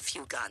 traded us a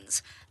few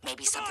guns.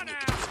 Maybe something you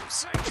could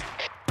use.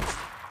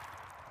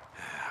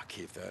 I'll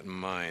keep that in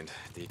mind.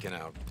 Deacon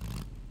out.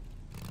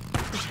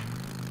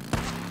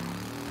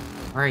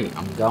 Alright,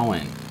 I'm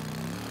going.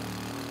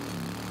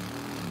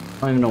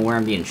 I don't even know where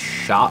I'm being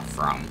shot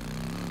from.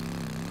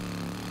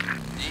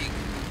 Deke,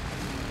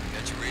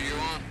 got your radio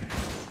on?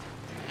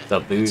 The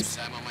boost.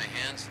 Some time on my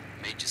hands,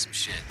 made you some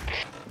shit.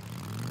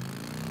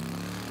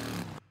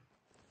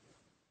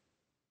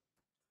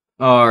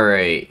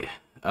 Alright.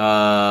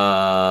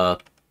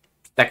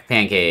 Stack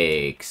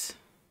pancakes.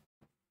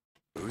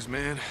 Booze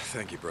man,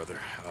 thank you, brother.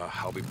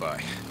 I'll be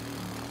by.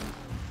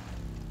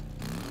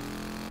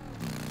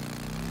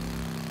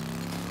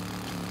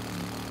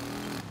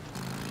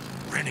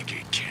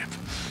 Renegade camp.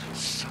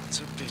 Sons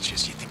of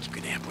bitches, you think you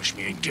can ambush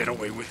me and get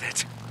away with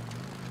it?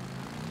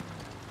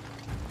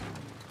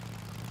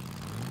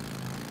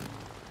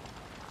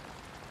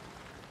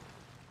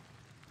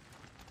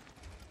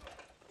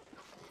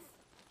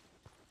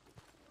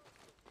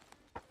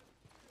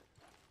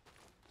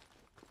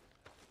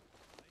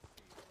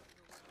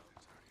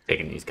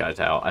 Taking these guys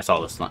out. I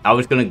saw the I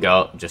was gonna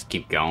go, just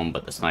keep going,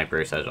 but the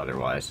sniper says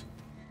otherwise.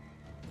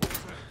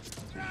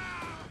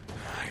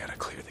 I gotta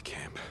clear the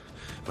camp.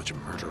 Bunch of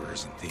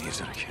murderers and thieves,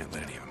 and I can't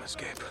let any of them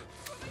escape.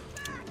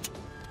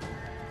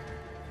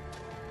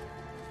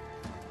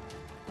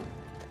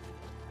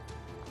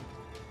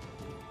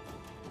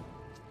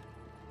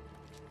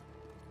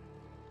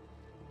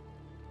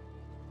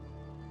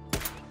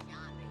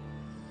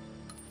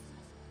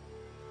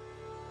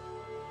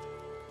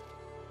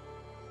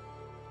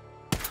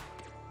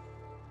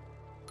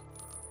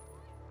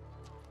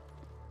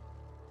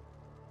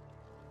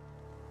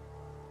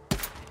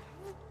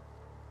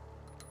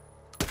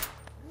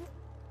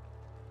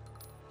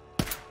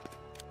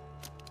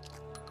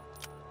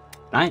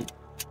 Fine.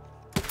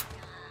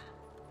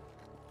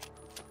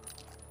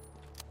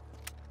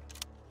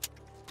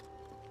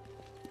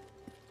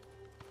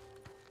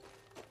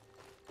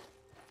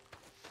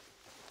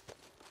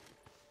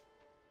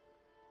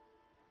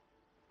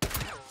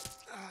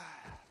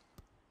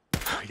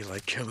 You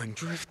like killing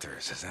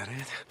drifters, is that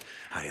it?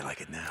 How do you like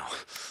it now?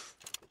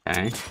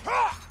 Okay.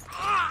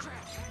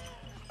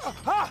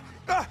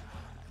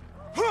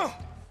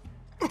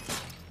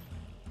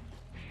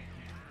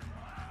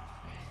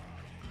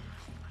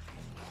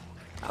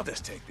 I'll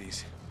just take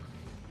these.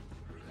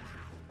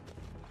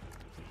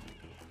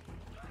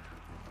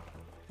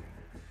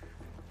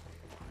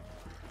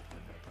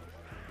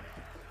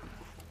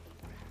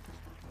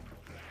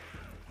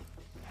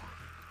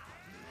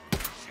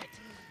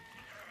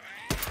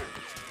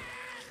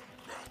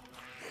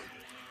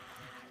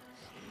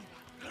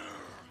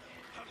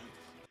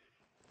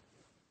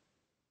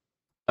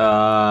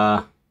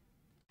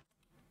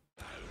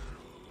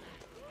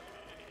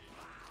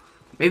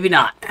 Maybe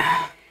not.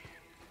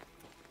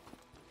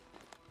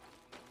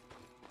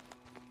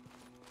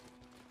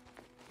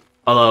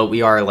 Although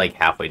we are like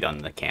halfway done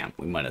in the camp,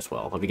 we might as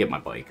well. Let me get my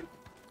bike.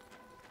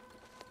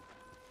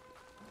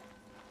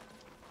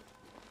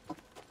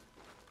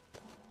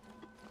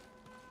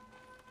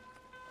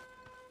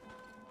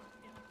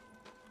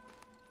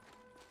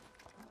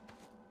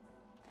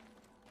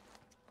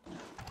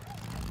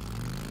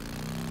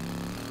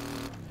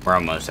 We're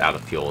almost out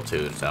of fuel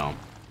too, so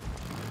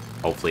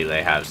hopefully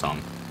they have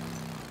some.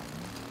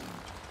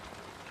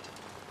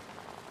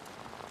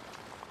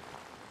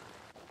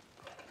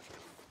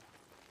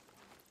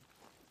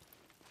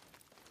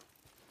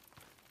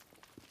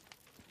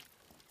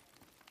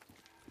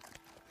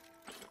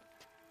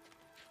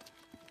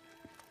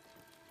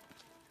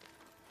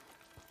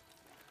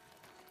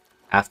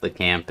 Half the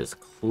camp is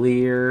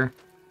clear.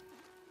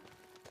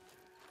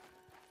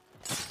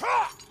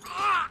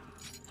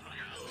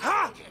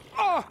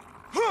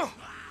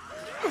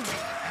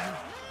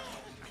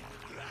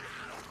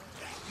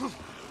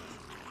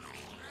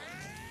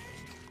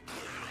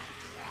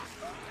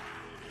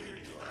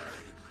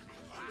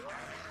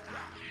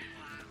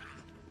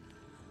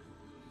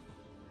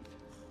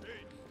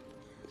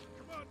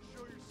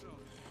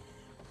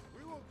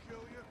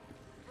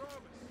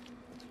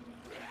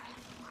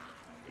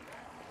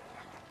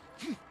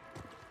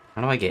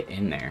 How do I get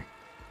in there?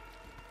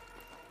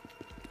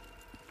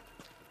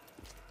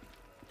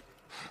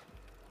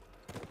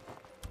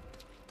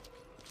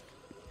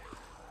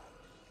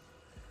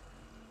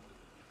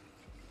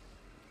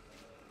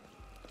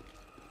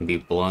 Can be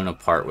blown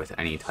apart with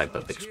any type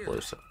of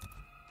explosive.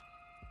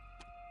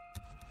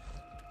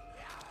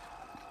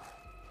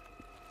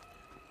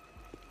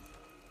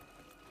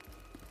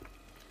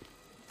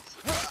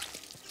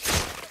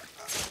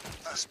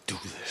 Let's do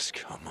this,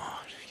 come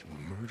on, you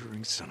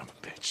murdering son of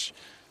a bitch.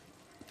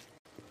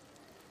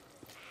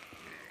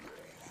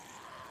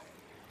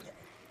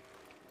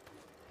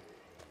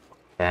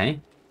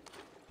 Okay.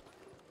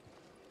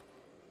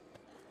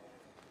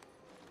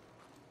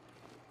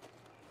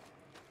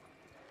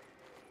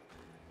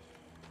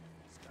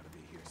 It's gotta be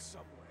here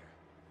somewhere.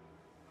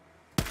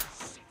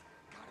 Shit,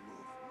 gotta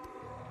move.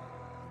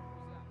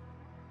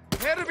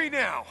 Ahead of me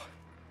now!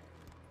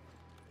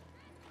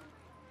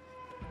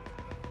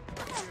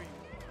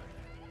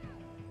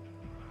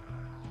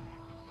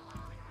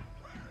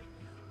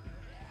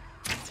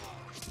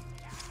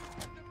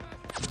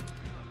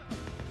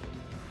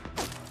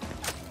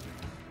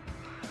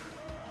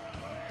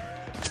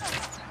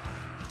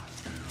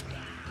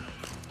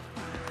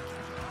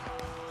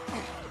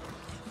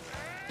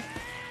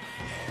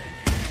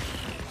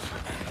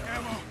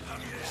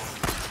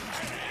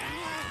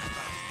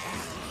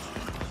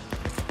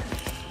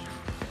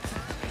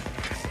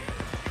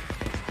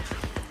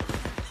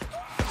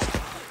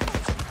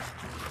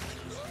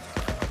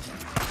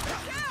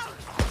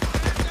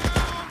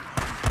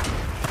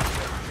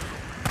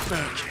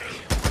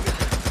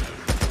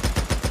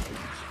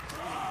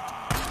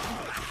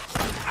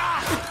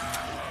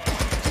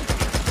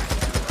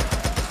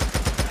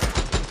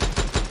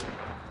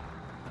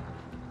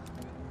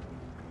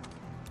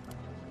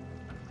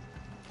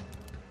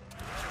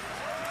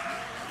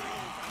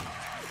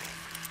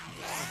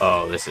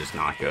 Oh, this is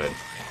not good.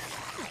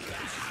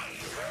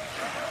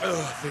 Oh,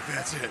 I think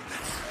that's it.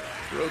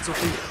 Roads will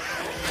be.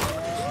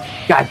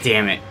 God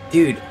damn it.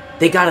 Dude,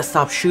 they gotta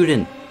stop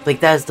shooting. Like,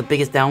 that is the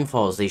biggest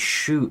downfall, is they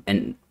shoot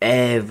and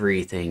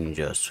everything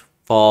just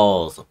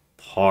falls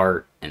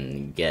apart and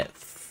you get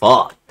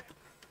fucked.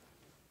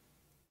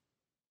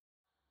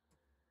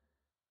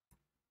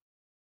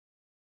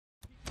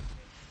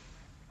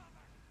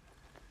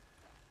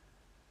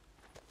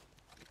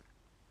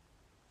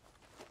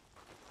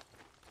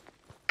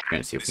 We're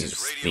gonna see if we can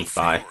just sneak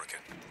by. Oregon.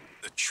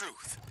 The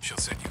truth shall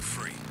set you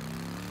free.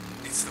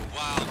 It's the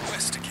Wild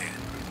West again.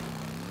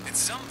 And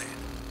some men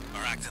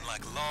are acting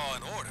like law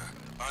and order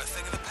are a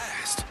thing of the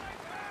past.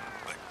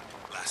 But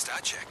last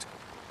I checked,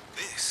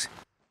 this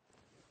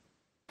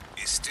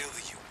is still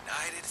the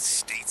United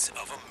States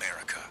of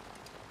America.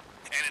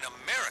 And in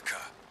America,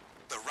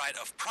 the right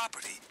of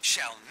property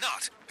shall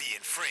not be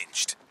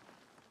infringed.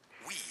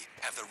 We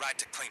have the right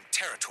to claim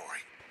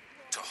territory,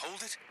 to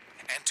hold it,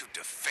 and to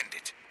defend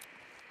it.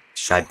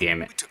 Sure, God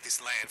damn it. we took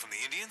this land from the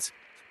Indians.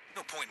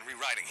 No point in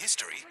rewriting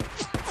history.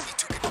 We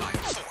took it by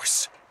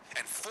force.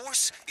 And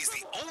force is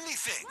the only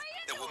thing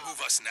that will move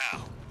us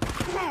now.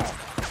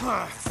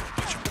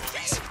 Bunch of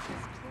bullies.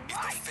 If the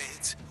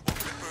feds, or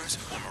rippers,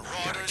 or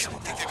marauders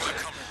think they're gonna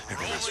come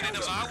rolling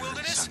into my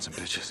wilderness, Sons of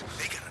bitches.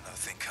 they got another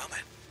thing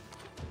coming.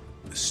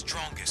 The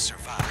strongest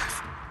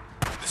survive.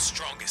 The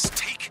strongest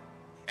take.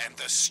 And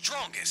the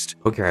strongest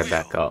Hook your head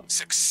back will up.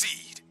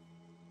 succeed.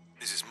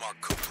 This is Mark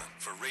Copeland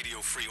for Radio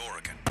Free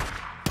Oregon.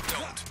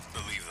 Don't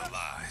believe the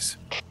lies.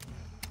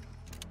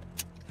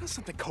 That's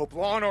something Cope.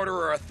 Law and order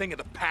are a thing of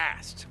the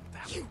past. What the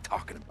hell are you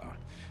talking about?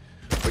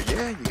 But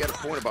yeah, you got a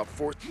point about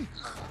force.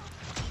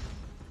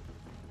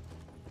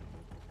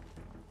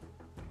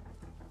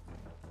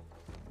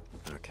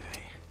 Okay.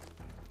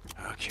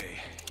 Okay,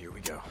 here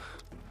we go.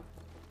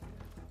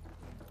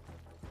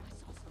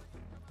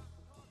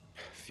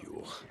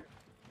 Fuel.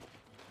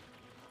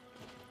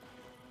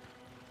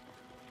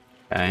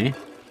 Okay.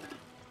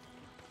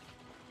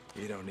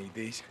 You don't need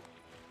these.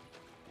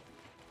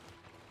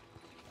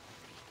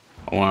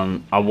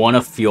 I want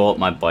to fuel up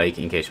my bike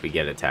in case we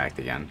get attacked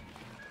again.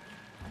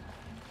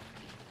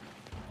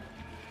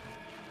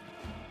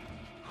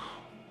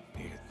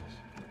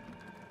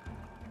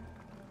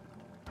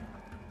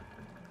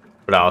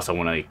 But I also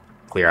want to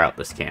clear out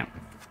this camp.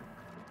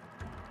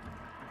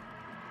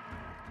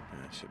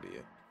 That should be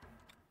it.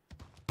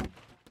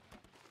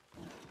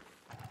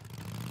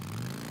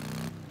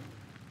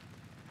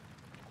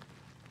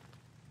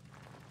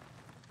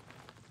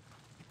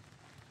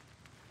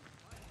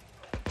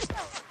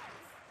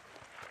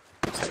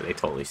 So they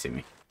totally see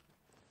me.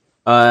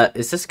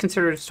 Is this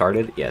considered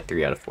started? Yeah,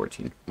 3 out of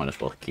 14. Might as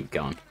well keep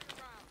going.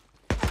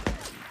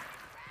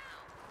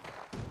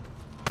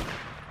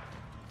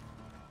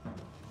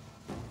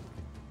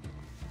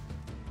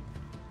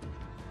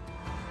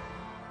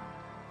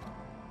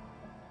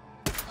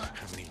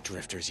 How many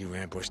drifters you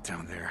ambushed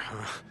down there,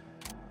 huh?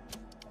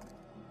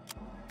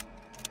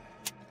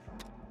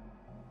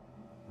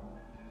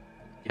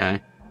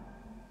 Okay.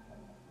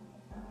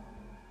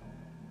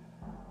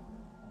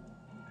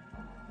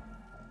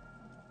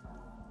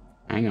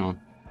 Hang on.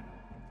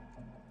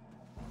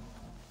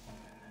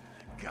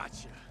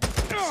 Gotcha.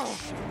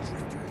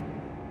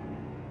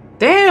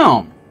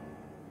 Damn!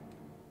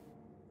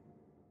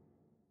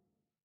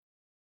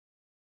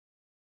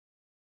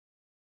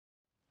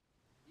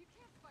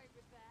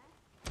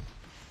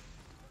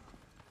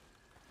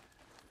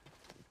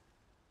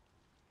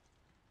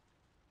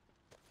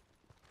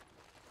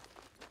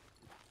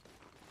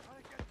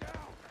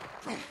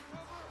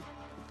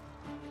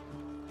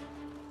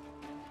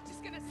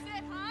 Just gonna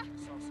sit, huh?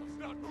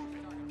 Not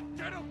moving.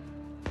 Get him!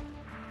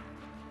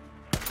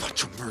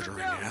 Bunch of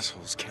murdering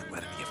assholes. Can't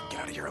let any of them get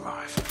out of here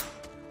alive.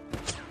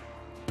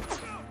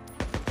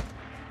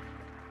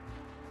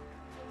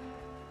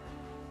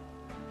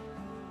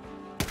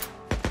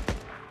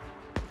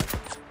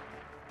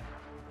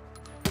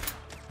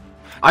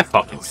 I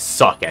fucking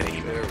suck at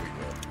aiming. There we go.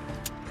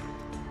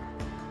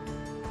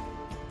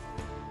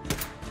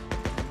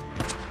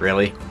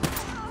 Really?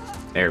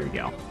 There we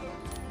go.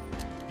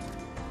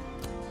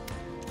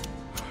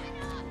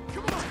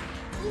 Come on!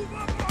 Move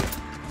up!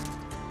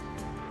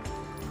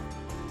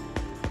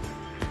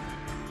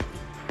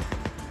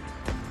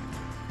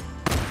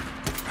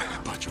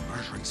 A bunch of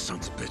murdering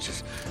sons of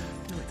bitches.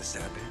 You like the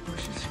sad baby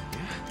bushes, yeah?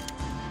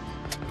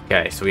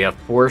 Okay, so we have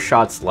 4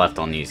 shots left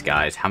on these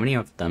guys. How many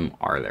of them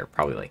are there?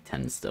 Probably like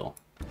 10 still.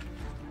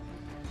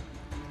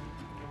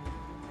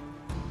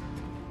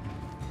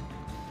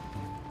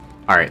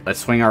 Alright, let's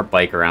swing our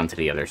bike around to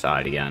the other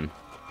side again.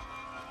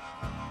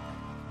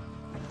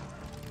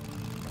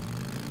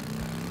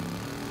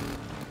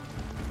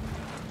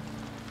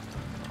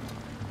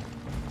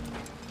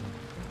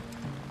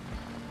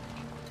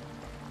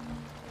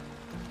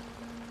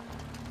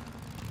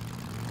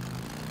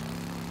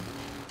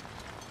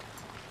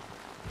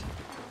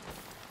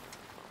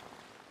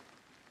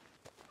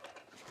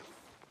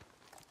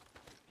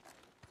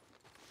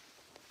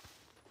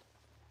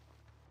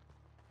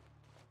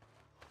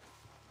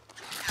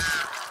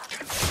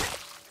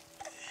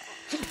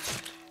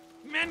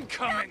 Men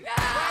coming!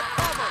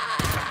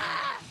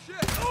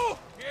 Shit! Oh!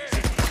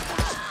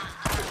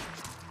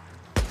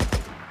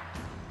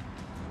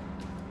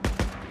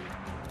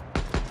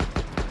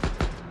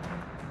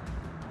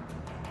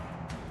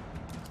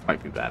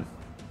 Might be bad.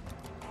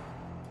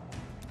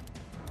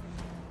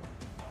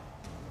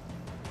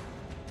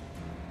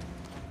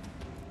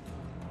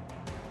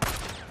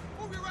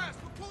 Move your ass!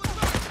 We'll pull it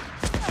up!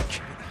 I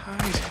can't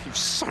hide, you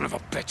son of a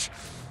bitch!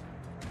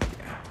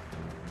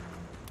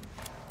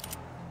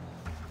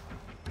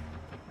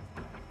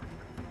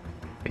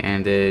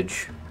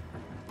 Bandage.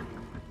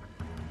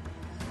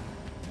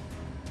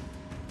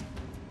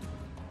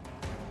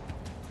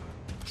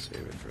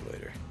 Save it for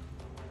later.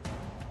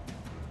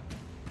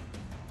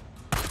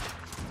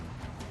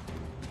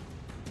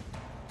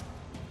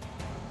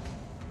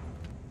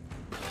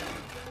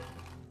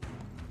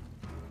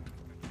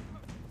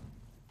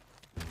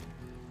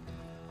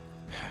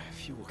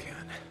 Fuel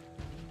can.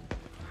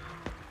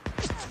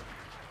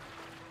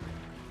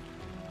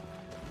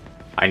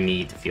 I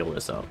need to fuel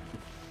this up.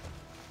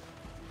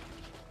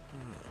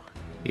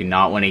 Do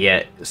not want to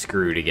get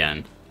screwed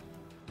again.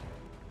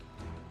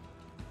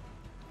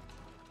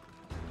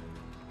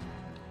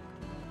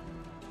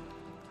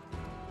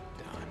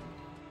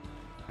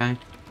 Okay.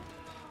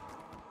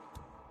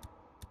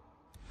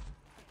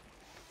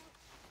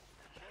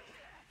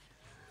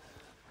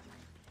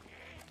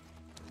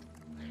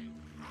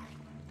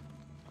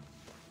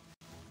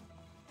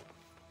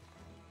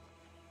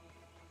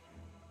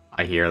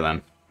 I hear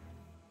them.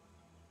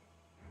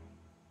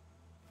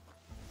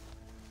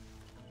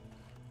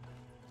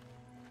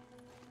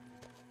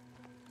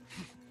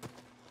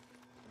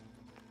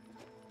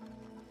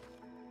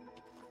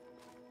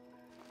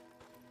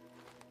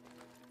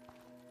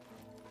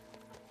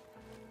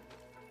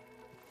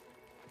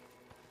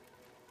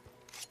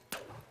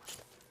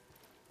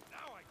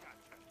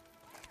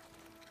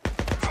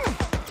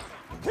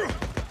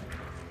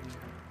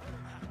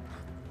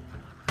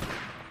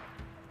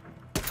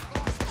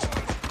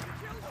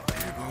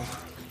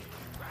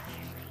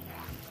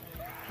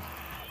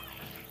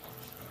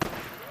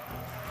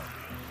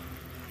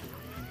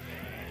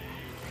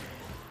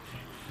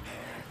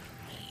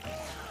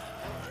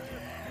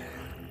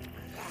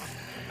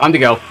 Time to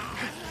go.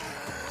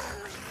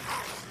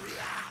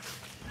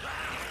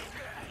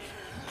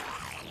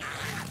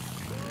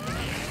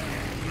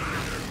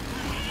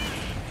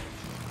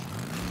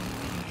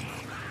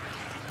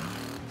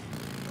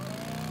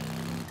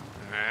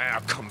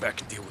 I'll come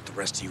back and deal with the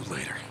rest of you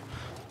later.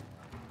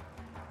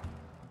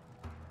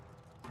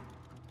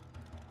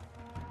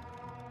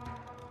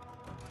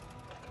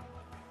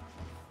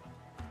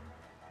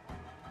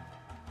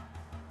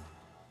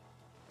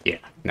 Yeah,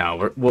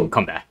 no, we'll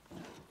come back.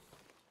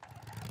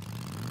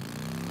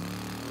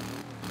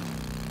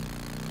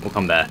 We'll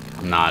come back.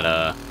 I'm not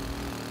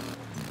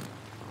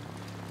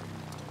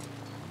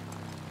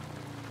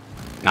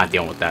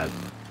dealing with that.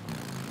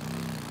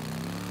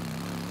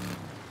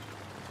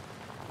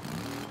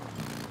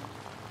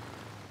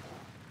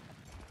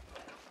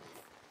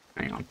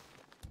 Hang on.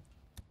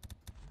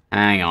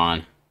 Hang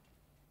on.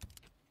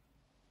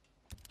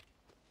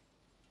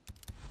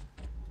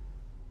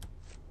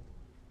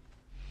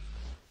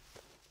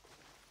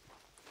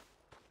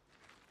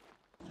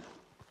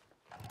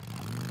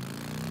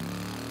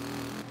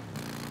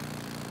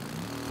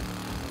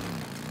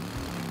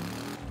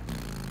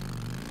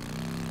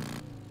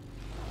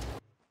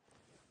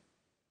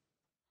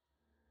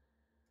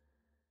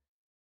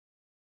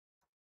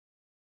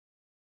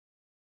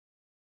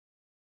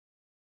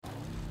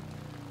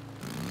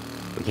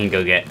 We can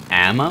go get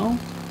ammo?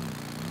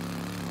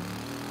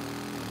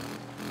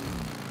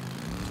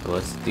 So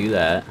let's do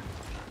that.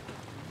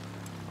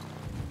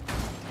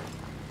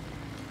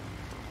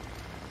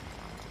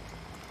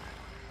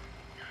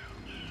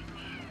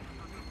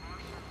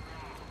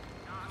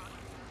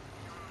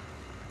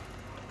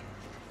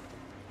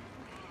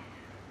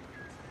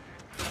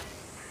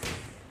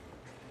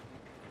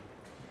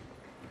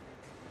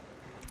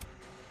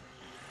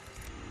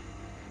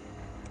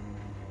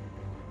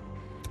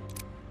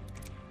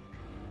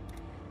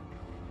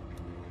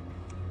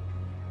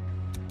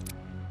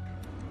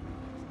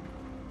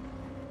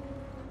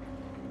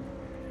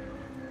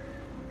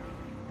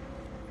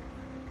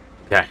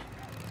 Okay.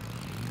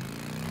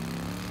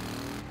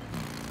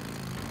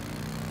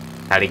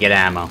 How to get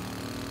ammo.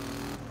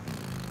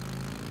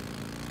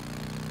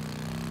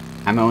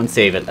 Ammo and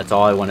save it. That's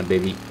all I wanted,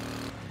 baby.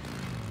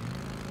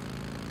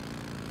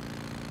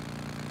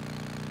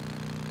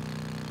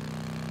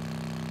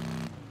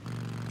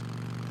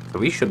 So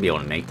we should be able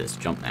to make this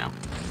jump now.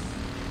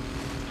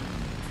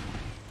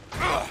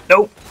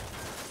 Nope.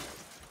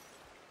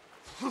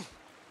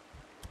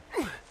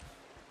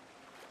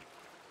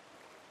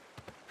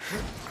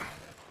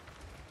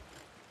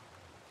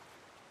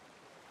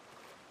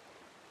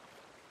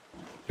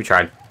 We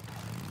tried.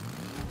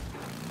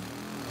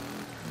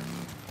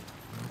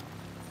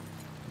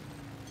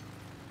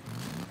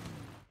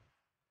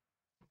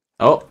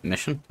 Oh,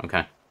 mission?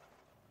 Okay.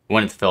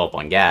 Wanted to fill up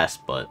on gas,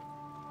 but...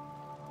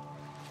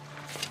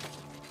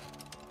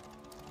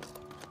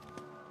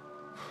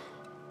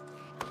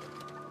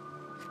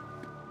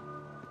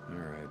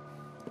 Alright,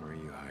 where are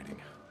you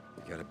hiding?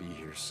 You gotta be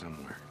here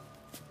somewhere.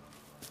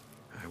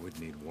 I would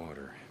need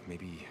water.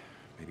 Maybe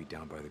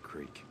down by the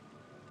creek.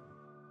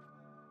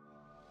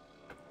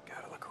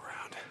 Gotta look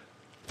around.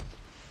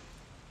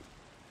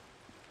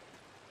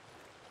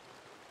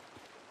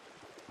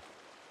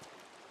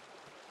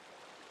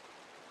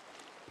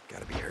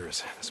 Gotta be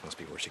hers. This must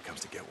be where she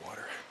comes to get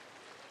water.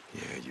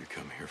 Yeah, you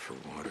come here for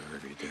water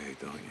every day,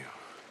 don't you?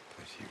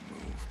 But you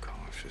move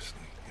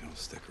cautiously. You don't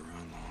stick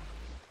around long.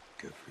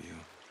 Good for you.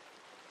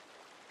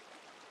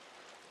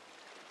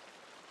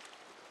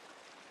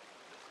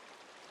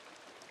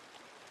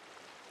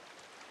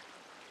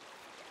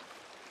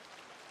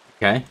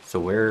 Okay, so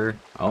where...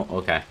 Oh,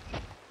 okay.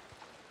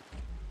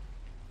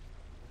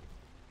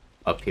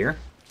 Up here?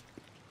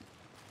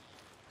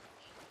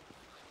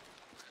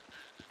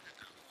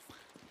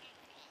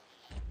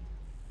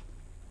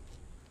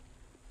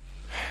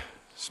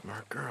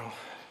 Smart girl.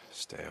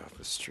 Stay off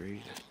the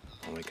street.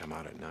 Only come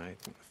out at night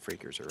when the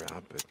freakers are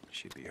out, but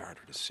she'd be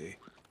harder to see.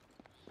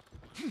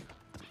 You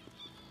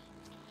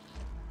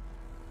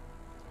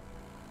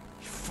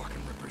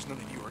fucking rippers, none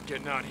of you are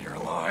getting out of here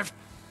alive.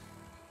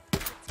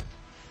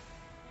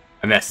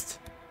 I missed.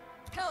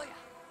 Hell yeah!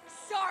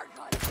 Sorry,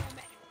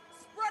 goddammit!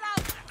 Spread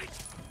out!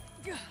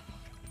 I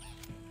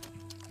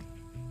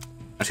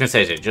was gonna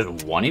say, is it just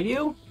one of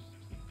you?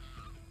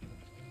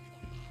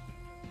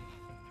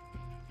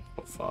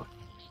 Oh, fuck.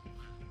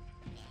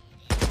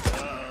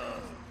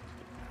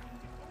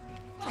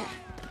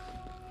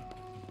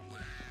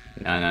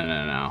 No, no,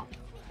 no, no.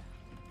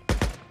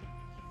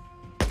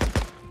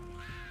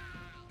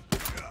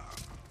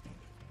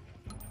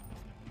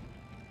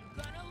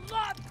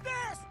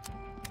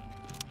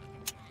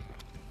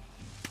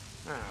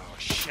 Oh,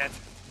 shit.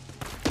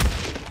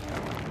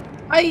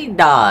 I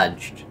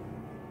dodged.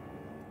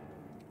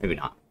 Maybe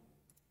not.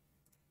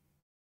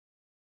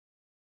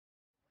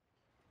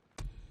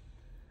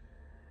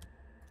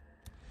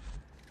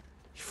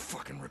 You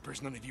fucking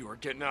rippers, none of you are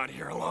getting out of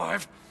here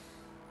alive.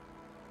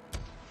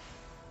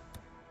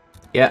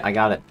 Yeah, I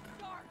got it.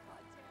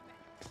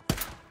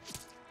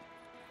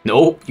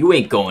 Nope, you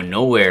ain't going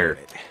nowhere.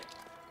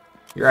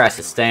 Your ass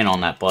is staying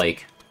on that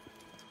bike.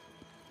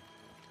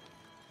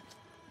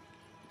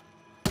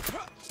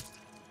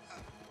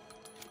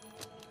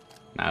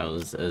 That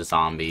was a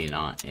zombie,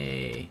 not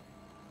a...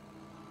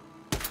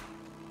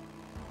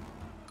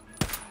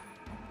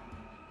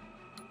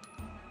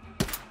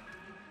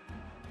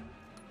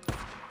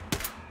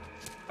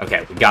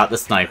 Okay, we got the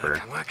sniper.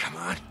 Come on, come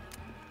on.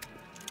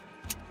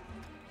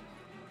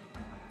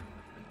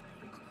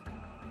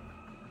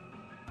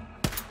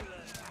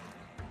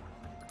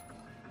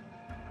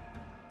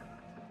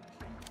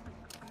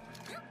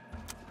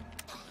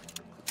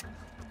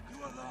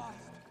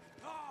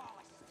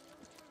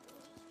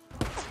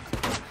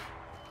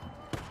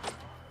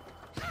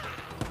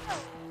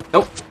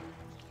 Nope.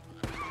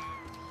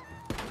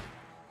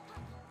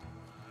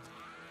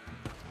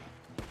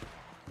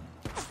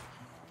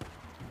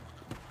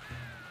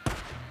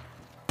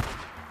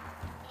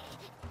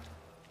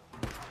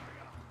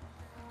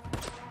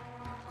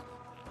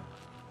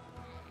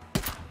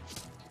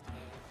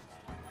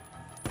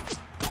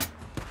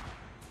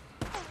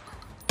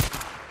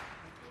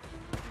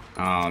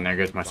 Oh, and there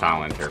goes my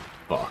silencer.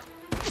 Fuck.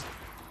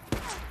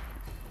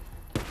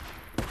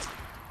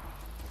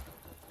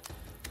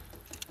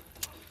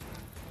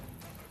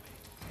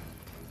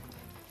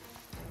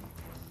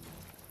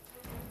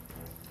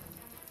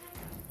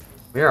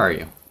 Where are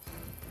you?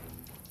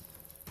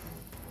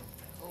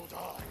 Hold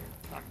on,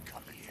 I'm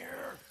coming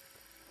here.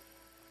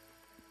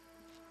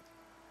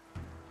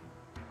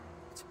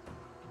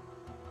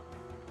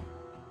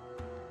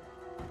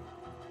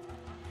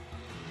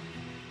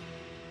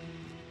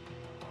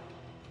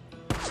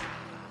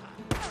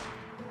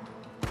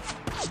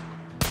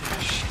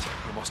 Shit,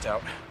 almost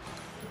out.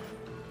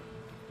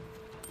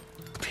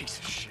 Piece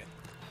of shit.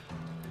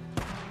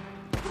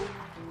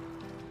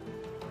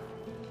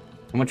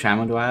 How much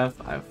ammo do I have?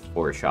 I have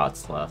 4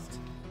 shots left.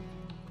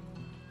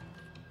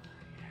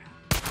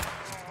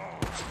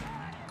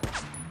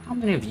 How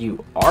many of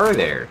you are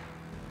there?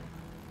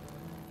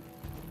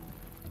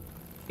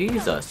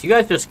 Jesus, you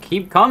guys just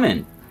keep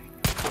coming.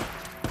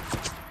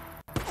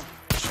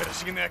 Should have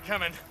seen that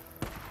coming.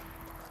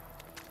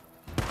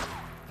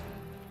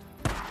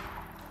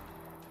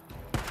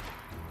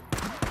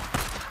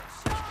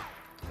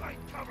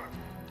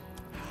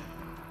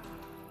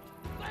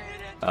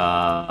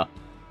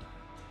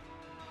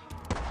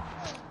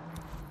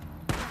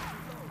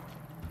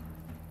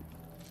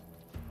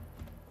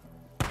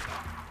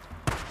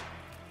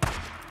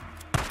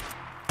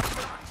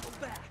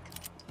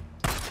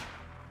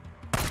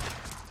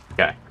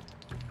 Okay.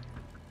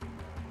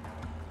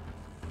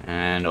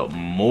 And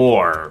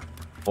more.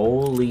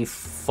 Holy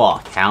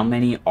fuck, how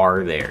many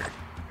are there?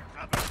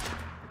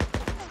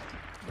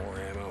 More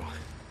ammo.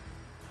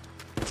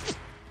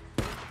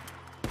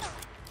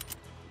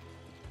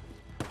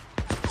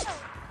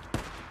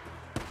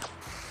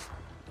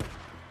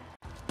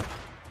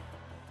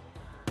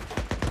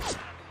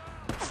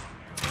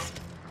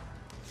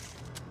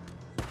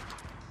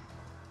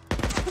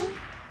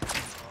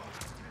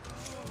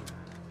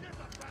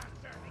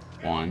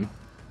 One.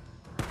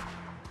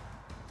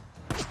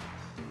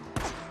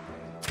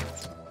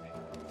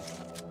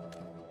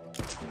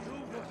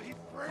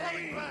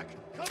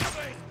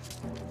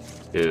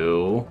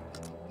 Two.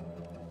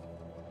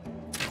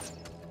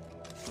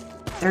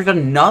 There's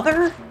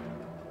another?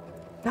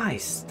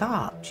 Guys,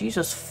 stop.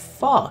 Jesus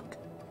fuck.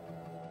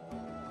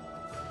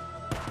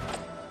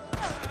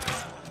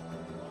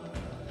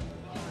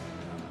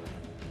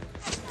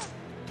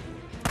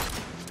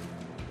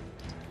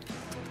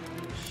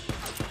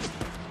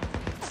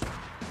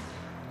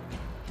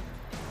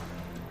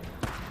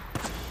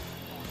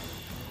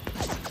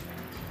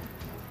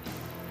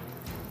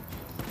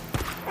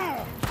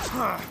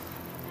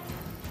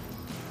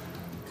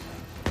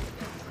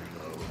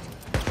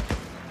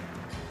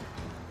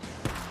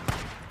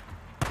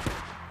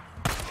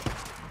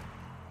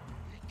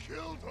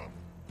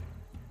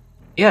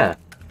 Yeah.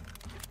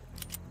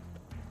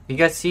 You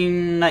guys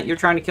seen that you're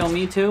trying to kill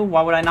me too?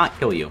 Why would I not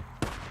kill you?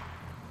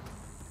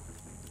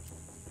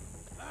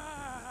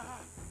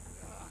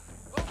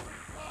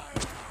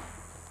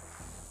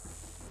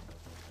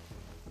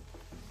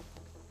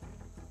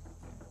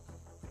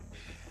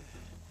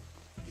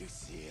 You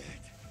see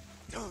it,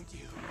 don't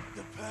you?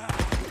 The path.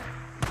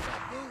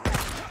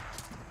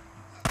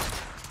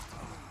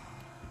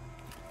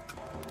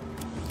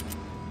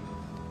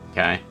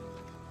 Okay.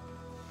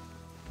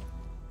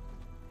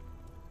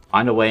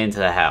 Find a way into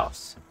the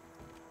house.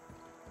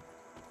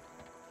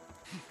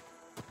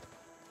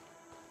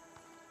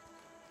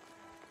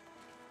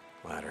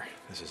 Ladder.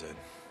 This is it.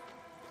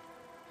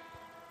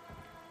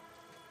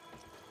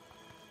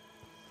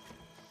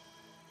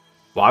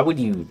 Why would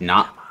you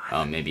not?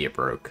 Oh, maybe it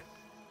broke.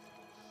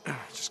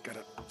 Just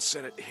gotta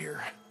set it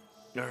here.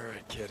 All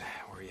right, kid.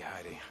 Where are you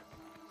hiding?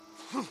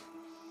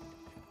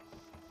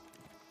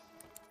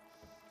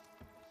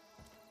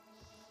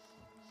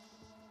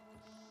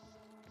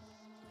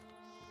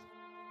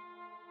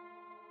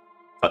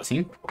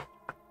 Cutscene.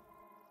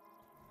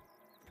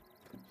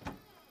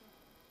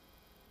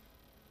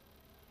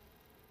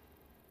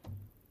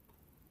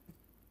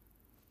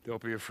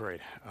 Don't be afraid.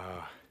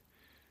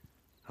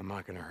 I'm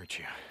not gonna hurt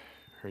you.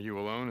 Are you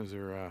alone? Is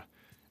there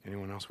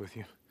anyone else with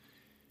you?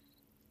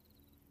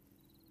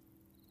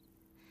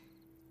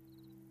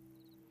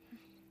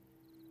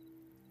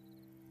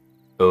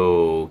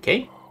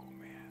 Okay. Oh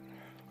man.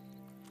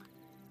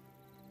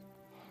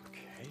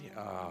 Okay.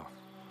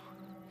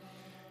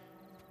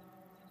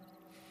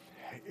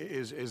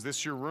 Is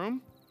this your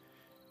room?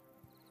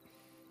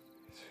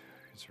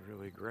 It's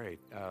really great.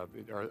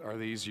 Are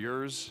these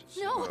yours?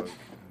 No.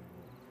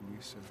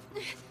 Lisa.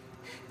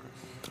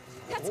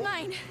 That's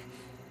mine.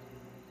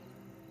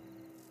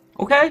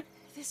 Okay.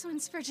 This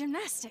one's for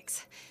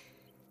gymnastics.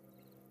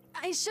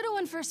 I should have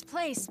won first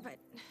place, but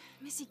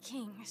Missy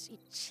King, she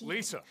cheated.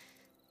 Lisa.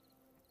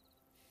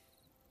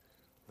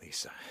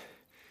 Lisa,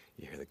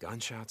 you hear the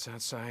gunshots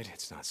outside?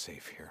 It's not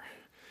safe here.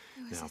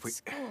 I was Now, at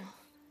school.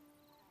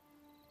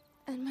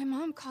 And my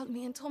mom called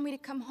me and told me to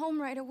come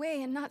home right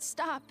away and not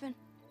stop. And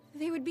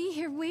they would be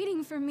here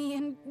waiting for me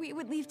and we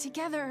would leave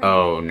together.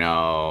 Oh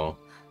no.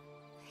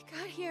 I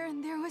got here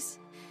and there was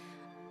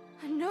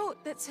a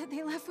note that said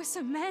they left with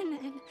some men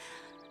and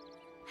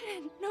I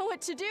didn't know what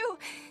to do.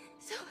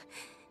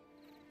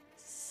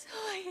 So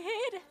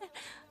I hid.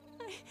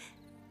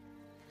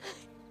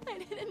 I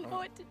didn't know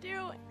what to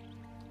do.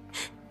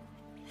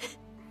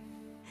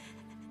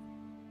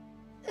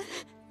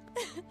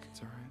 It's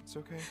all right. It's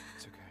okay.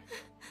 It's okay.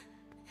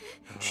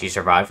 She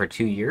survived for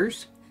 2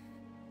 years?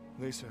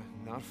 Lisa,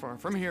 not far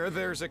from here,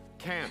 there's a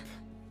camp.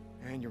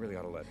 And you really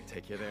ought to let me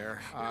take you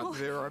there.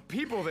 There are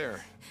people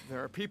there.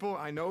 There are people,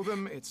 I know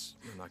them.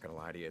 I'm not gonna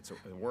lie to you, it's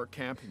a work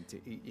camp. And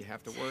to eat, you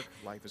have to work.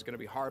 Life is gonna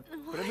be hard,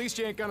 but at least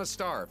you ain't gonna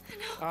starve.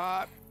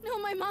 No,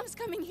 my mom's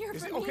coming here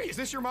for me. Okay, is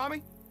this your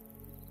mommy?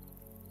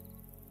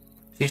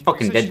 She's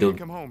fucking She dead, didn't dude.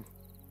 come home,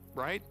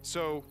 right?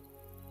 So,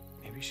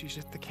 maybe she's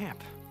at the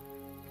camp.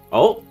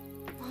 Oh!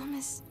 Mom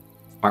is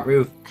Smart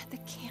move. at the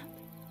camp.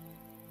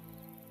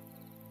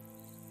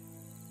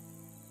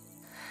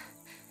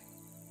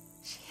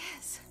 She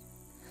is.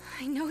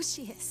 I know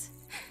she is.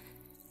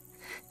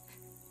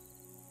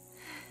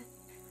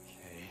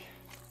 Okay.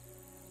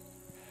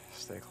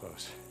 Stay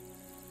close.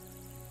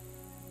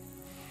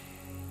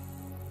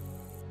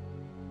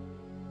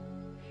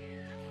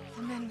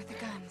 The men with the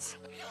guns.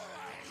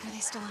 Are they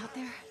still out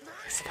there?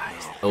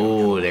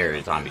 Oh, there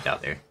are zombies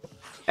out there.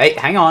 Hey,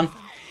 hang on.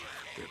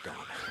 They're gone.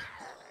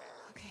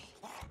 Okay.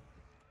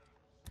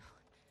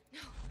 No.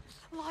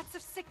 Lots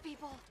of sick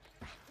people.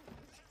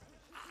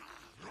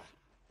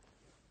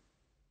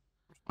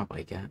 My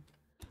bike at?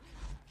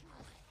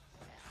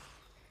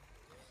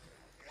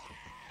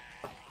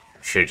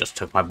 Should've just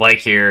took my bike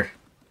here.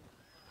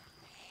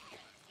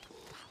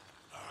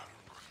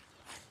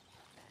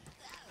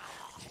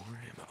 More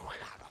ammo.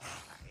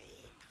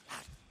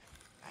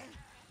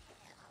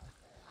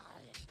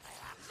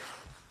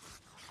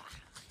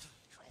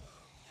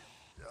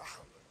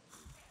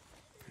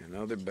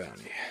 Another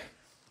bounty.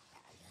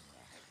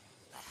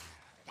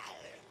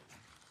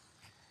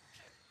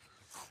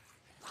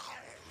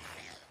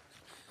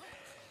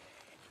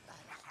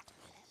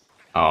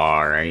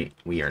 Alright,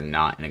 we are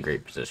not in a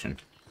great position.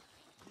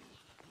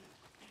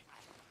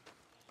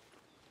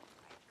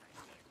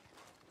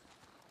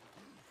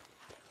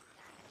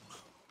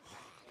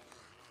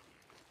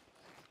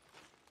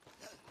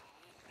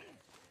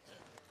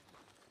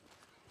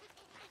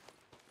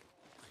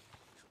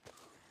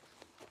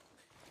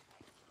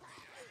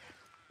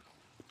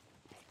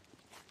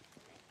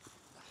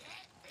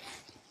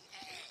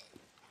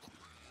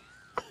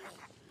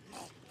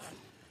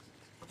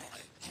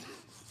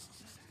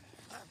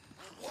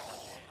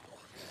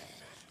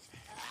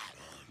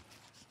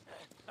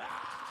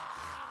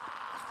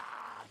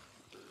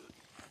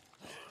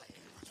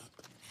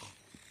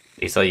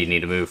 They saw you need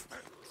to move.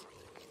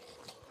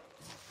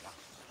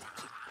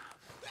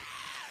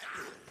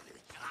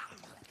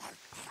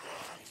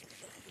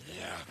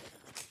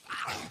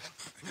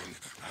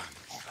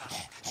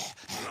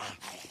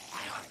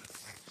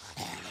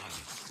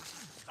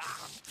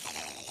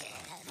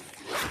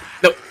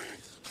 Nope.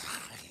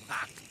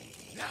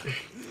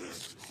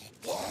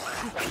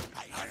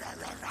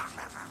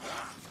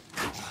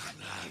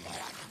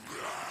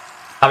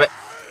 Stop it.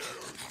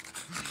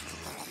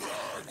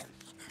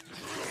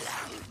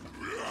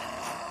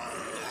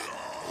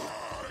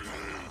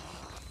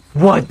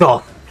 What the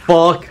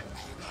fuck?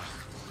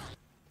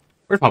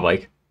 Where's my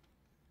bike?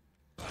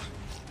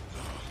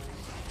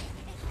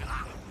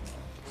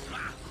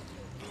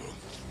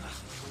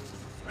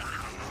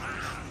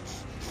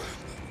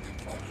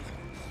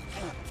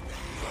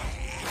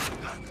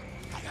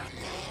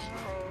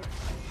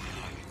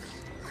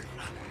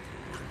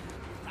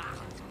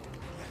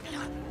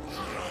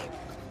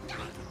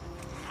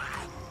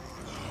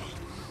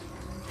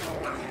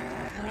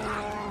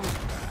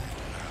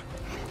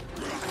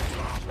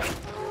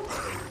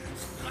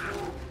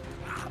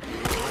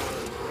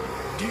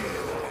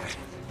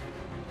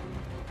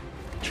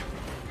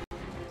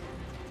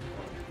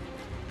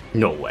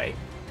 No way.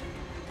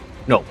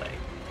 No way.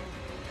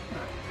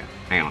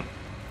 Hang on.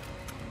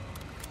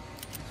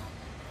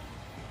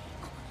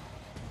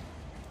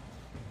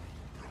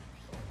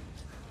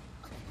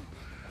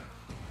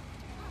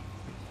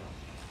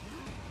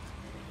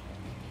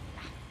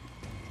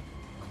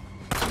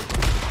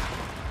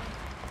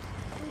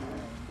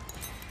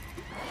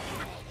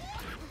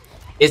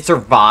 It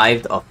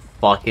survived a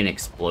fucking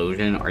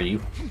explosion. Are you...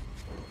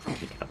 Can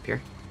you get up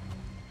here?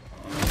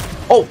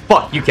 Oh,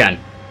 fuck, you can.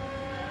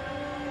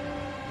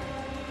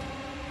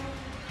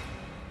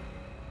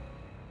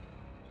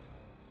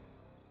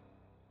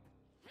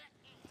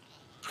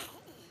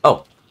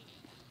 Oh.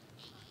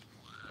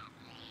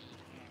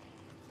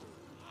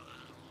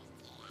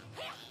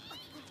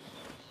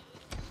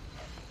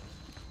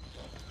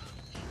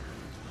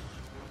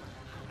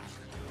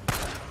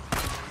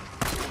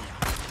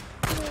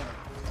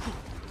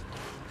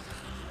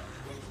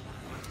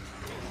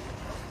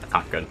 That's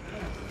not good.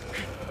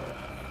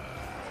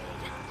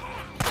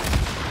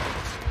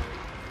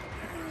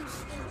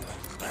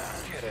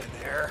 Get in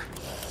there.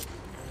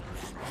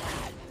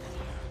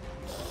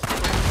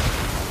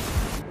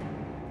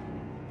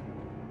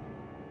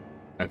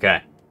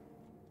 Okay.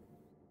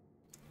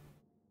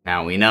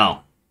 Now we know.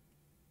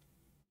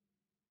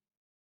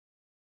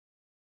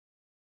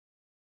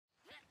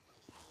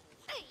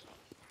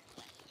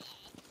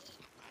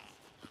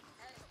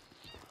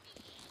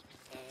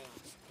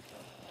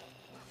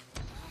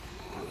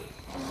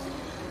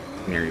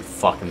 Come here, you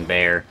fucking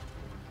bear.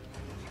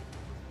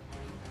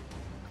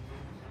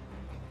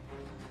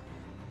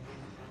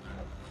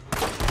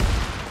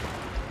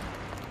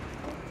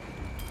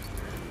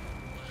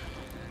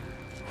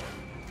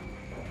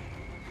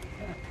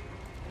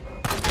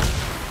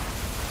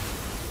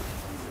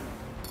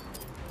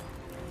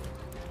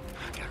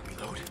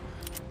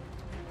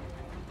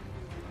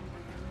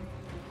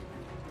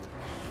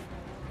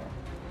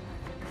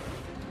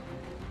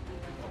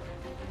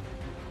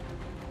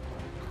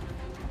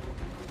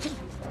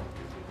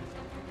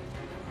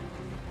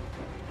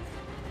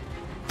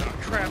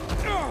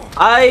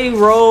 I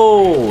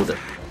rolled.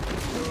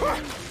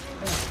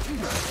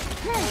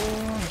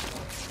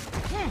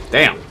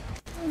 Damn.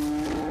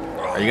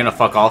 Are you gonna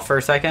fuck off for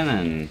a second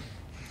and...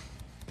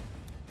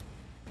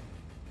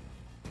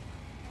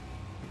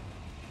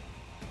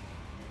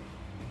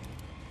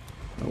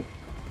 Nope.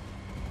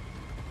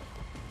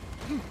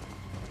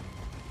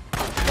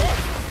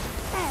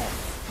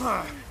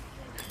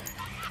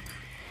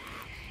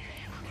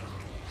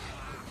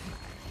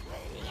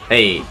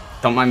 Hey,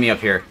 don't mind me up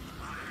here.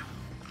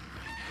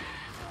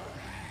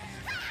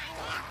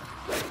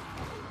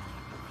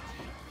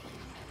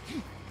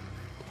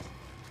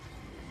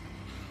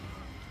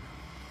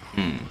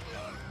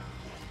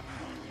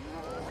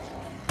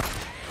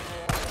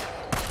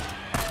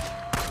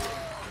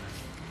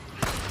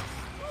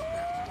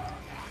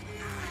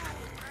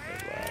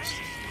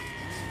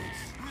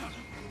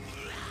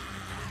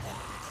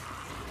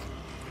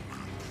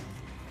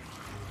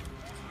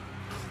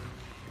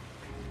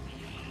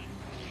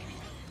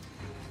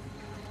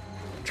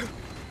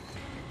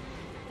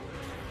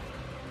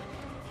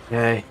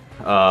 Okay,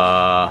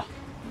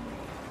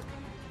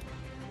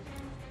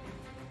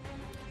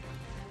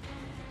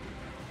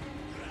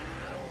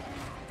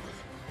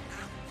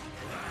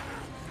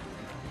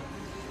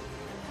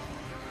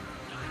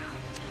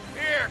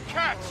 Here,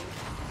 catch!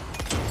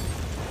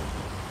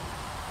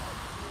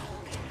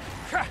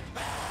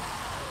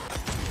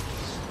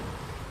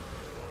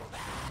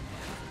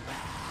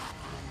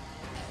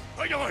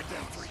 How you like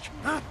that, freak?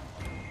 Huh?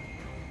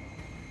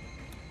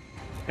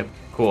 yep,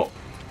 cool.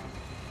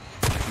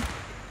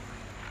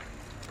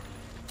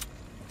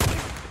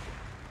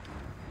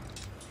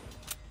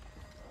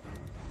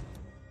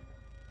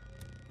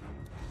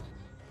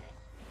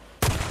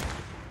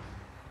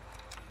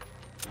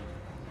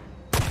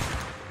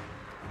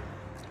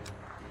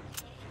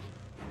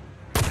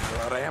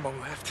 A lot of ammo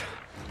left.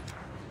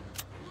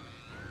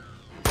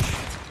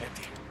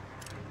 Empty.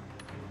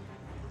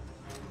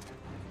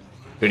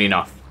 Good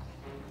enough.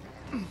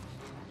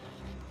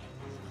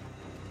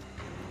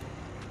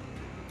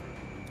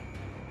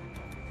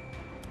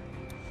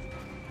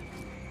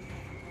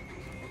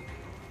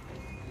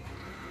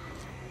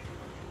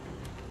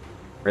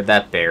 Where'd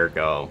that bear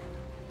go?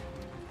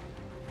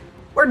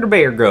 Where'd the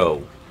bear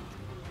go?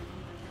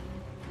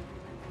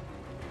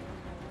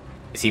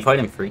 Is he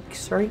fighting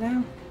freaks right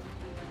now?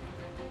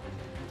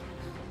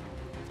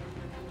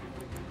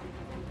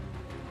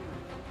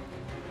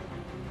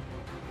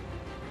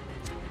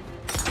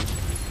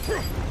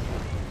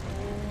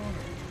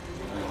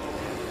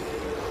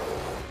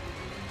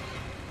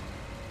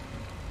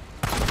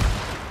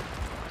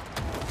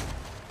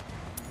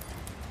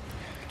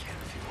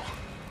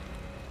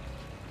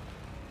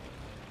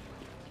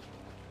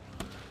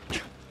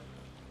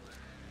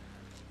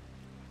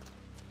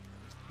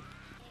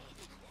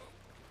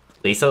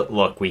 Lisa,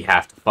 look, we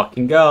have to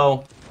fucking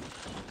go.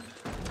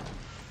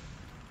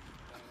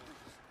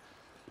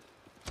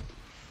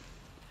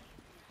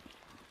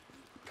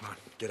 Come on,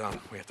 get on.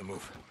 We have to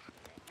move.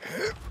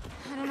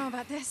 I don't know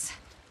about this.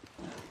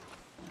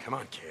 Come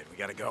on, kid. We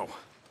gotta go.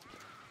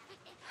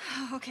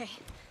 Oh, okay.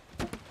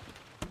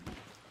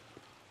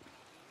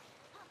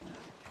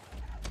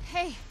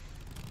 Hey,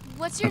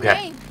 what's your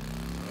Okay. name?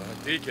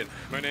 Deacon.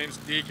 My name's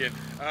Deacon.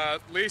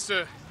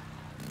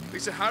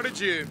 Lisa, how did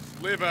you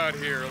live out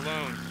here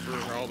alone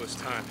for all this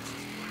time?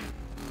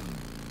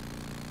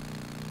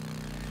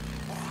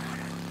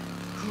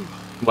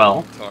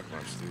 Well, Talk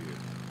much, do you?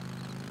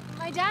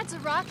 My dad's a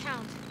rock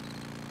hound.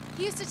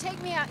 He used to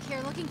take me out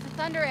here looking for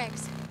thunder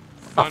eggs.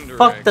 what the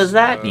fuck does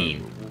that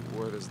mean?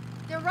 What is...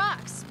 They're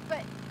rocks,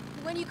 but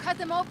when you cut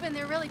them open,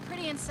 they're really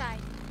pretty inside.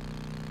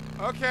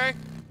 Okay,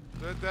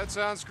 that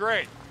sounds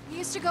great. We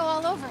used to go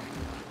all over.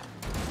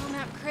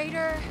 Map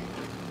Crater,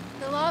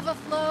 the Lava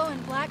Flow,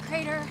 and Black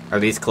Crater. Are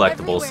these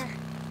collectibles? Everywhere.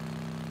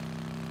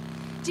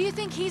 Do you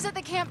think he's at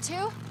the camp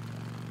too?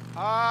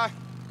 I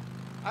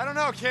don't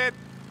know, kid.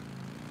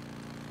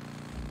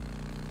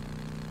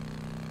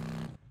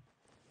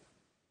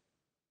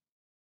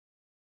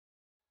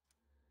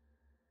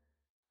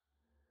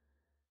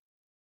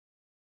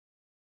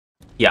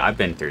 Yeah, I've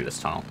been through this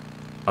tunnel.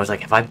 I was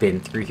like, have I been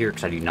through here?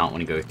 Because I do not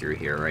want to go through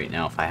here right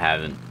now if I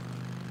haven't.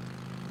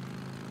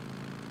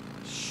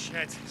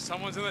 Shit,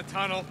 someone's in the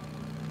tunnel.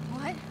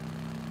 What?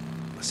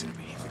 Listen to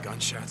me. The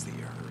gunshots that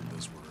you heard,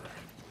 those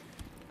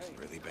were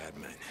really bad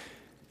men.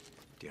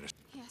 Do you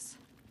understand? Yes.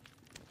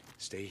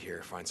 Stay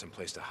here, find some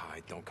place to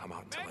hide. Don't come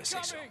out until I say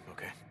so,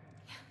 okay?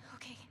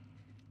 Okay.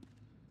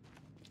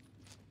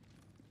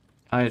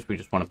 Guys, we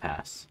just want to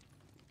pass.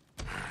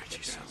 Alright,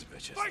 you sons of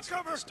bitches. Fight Let's get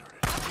cover! this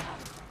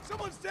started.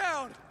 Someone's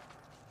down!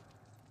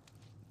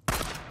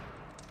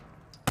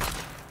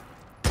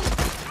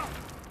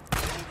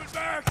 Move it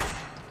back!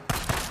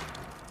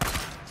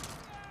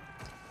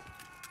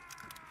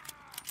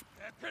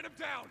 Pin him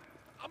down!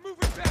 I'm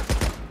moving back!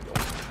 What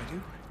can I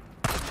do?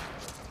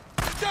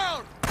 Get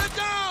down! Get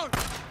down!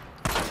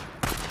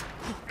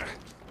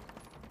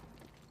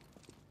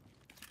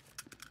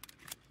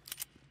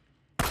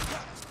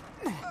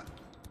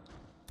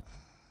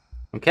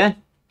 Okay.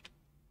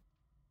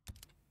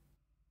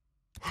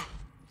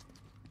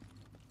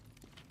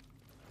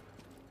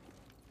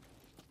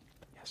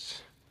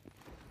 Yes.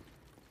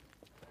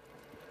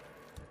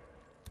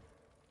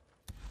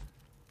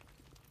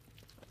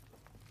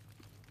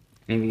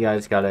 Maybe you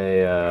guys got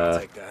a,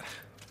 Take that.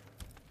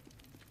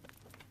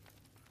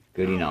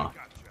 good enough.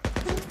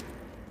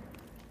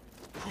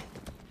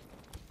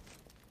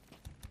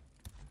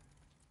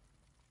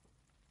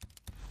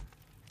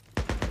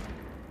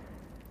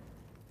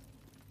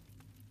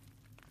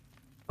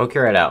 Poke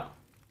your head out.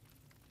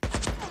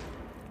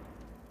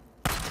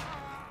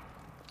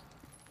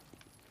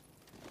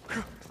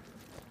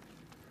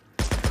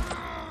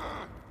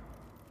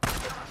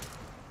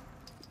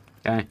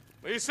 Okay.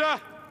 Lisa?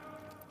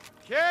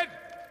 Kid?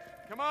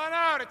 Come on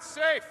out, it's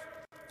safe.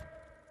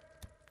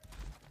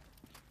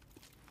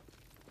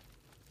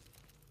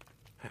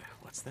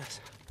 What's this?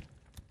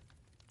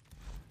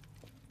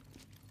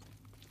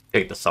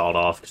 Take the salt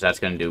off, because that's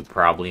going to do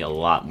probably a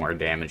lot more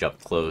damage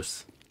up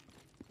close.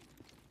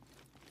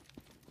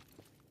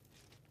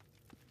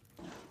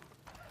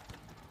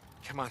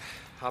 Come on,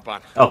 hop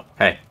on. Oh,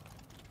 hey.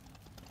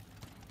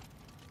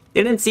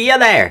 Didn't see you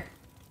there.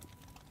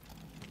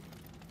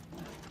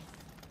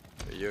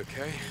 Are you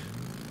okay?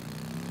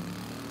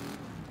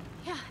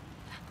 Yeah.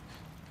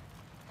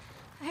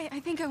 I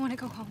think I want to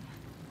go home.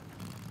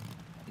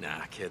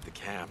 Nah, kid, the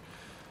camp.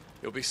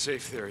 You'll be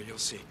safe there, you'll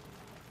see.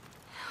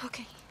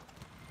 Okay.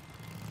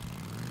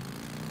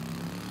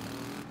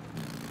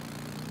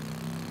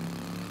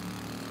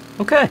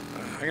 Okay.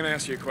 I'm gonna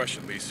ask you a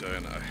question, Lisa,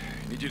 and I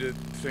need you to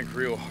think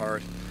real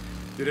hard.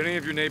 Did any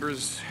of your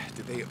neighbors,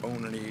 did they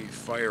own any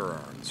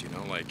firearms, you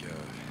know, like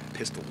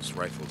pistols,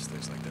 rifles,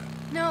 things like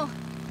that? No.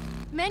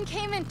 Men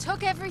came and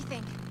took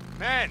everything.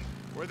 Men?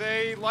 Were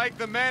they like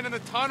the men in the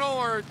tunnel,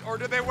 or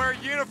did they wear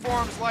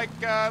uniforms like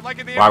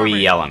in the Why were army? you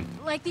yelling?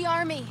 Like the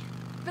army.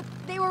 But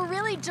they were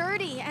really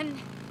dirty, and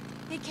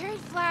they carried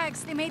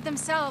flags they made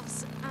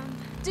themselves.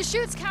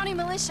 Deschutes County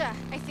Militia,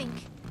 I think.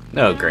 Oh,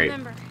 I don't great.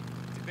 remember.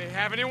 Did they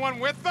have anyone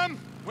with them?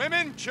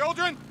 Women?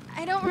 Children?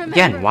 I don't remember.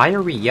 Again, why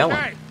are we yelling?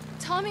 Okay.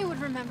 Tommy would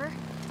remember.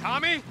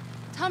 Tommy?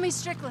 Tommy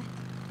Strickland.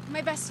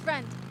 My best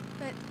friend.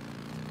 But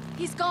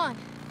he's gone.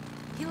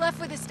 He left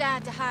with his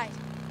dad to hide.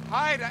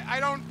 Hide? I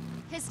don't...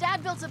 His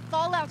dad built a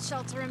fallout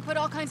shelter and put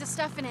all kinds of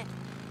stuff in it.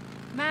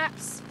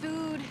 Maps,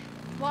 food,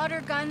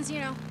 water, guns, you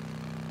know,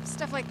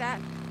 stuff like that.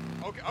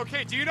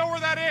 Okay, do you know where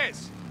that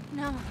is?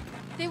 No.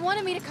 They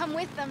wanted me to come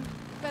with them,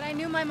 but I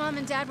knew my mom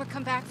and dad would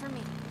come back for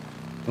me.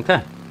 Okay.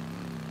 Got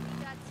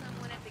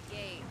someone at the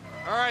gate.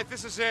 All right,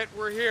 this is it.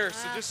 We're here,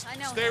 so just I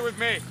know stay him. with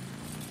me.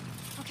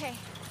 Okay.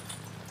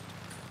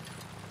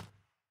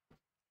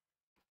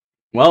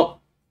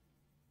 Well,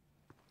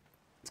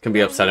 it's gonna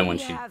be upsetting when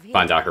she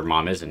finds out her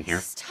mom isn't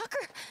here. Tucker!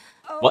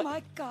 Oh What?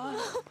 my God.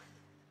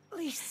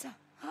 Lisa,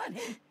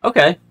 honey,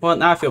 Okay, well,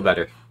 now I feel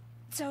better.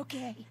 it's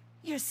okay.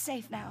 You're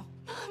safe now.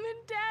 Mom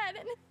and dad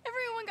and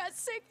everyone got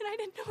sick and I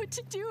didn't know what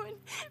to do and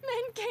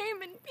men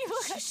came and people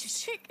got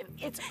sick and...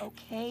 It's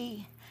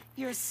okay.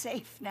 You're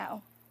safe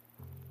now.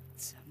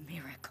 It's a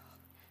miracle.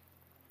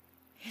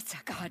 It's a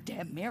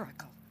goddamn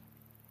miracle.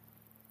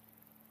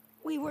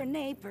 We were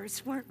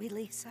neighbors, weren't we,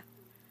 Lisa?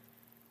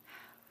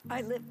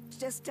 I lived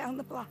just down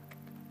the block.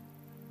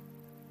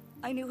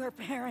 I knew her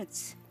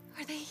parents.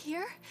 Are they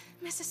here,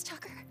 Mrs.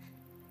 Tucker?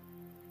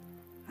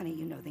 Honey,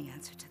 you know the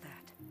answer to that.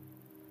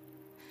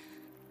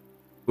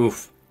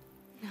 Oof.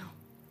 No.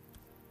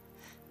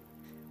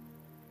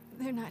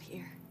 They're not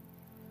here.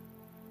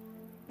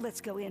 Let's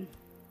go in.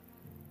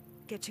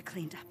 Get you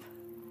cleaned up.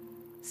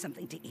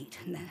 Something to eat,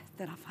 and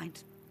then I'll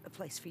find a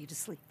place for you to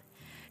sleep.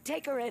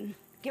 Take her in.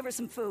 Give her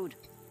some food.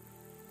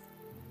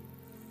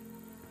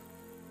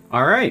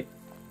 All right.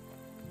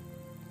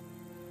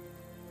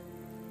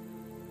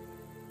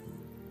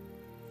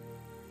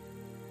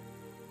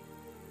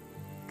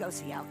 Go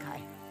see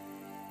Alkai.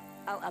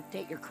 I'll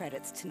update your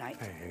credits tonight.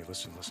 Hey,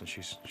 listen,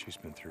 she's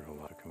been through a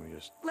lot. Can we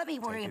just... Let me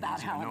worry take it about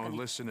easy? how I'm No, gonna...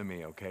 listen to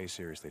me, okay?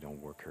 Seriously, don't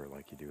work her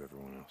like you do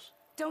everyone else.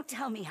 Don't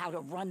tell me how to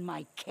run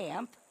my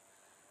camp.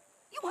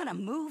 You want to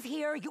move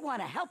here? You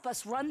want to help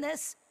us run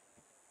this?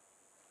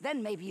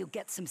 Then maybe you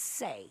get some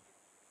say.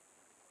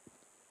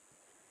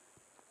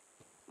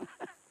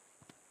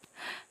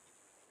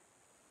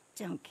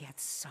 Don't get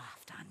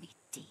soft on me,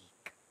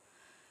 Deke.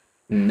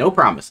 No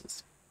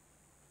promises.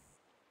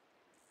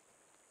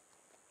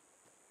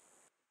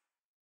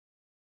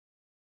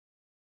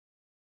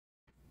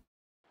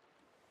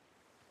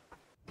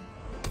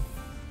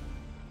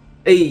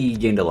 Hey,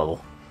 gained a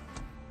level.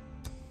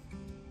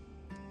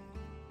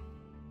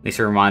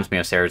 Lisa reminds me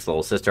of Sarah's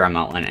little sister. I'm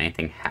not letting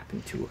anything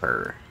happen to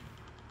her.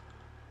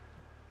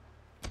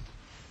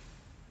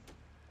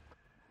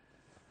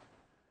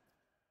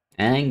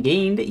 And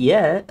gained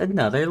yet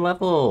another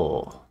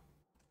level.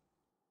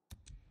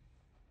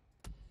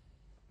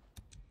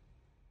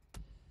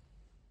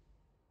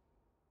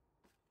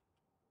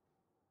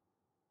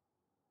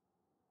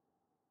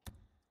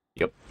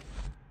 Yep.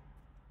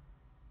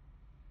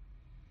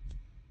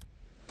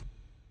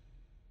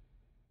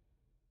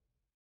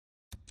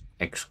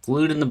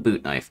 Excluding the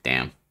boot knife,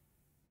 damn.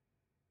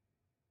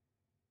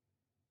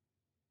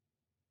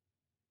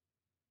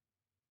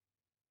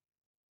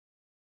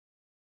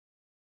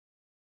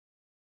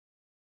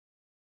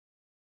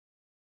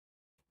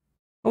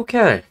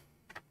 Okay.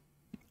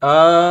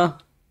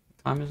 What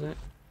time is it?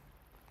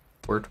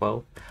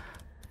 4:12.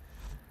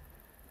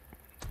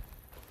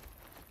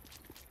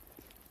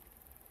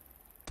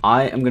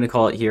 I am gonna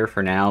call it here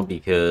for now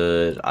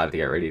because I have to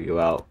get ready to go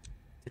out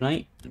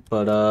tonight.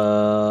 But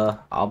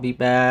I'll be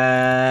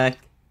back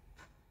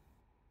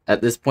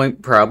at this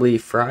point probably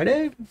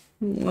Friday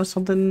unless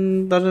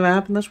something doesn't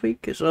happen this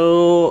week.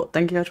 So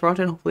thank you guys for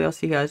watching. Hopefully I'll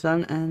see you guys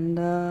then, and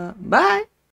bye.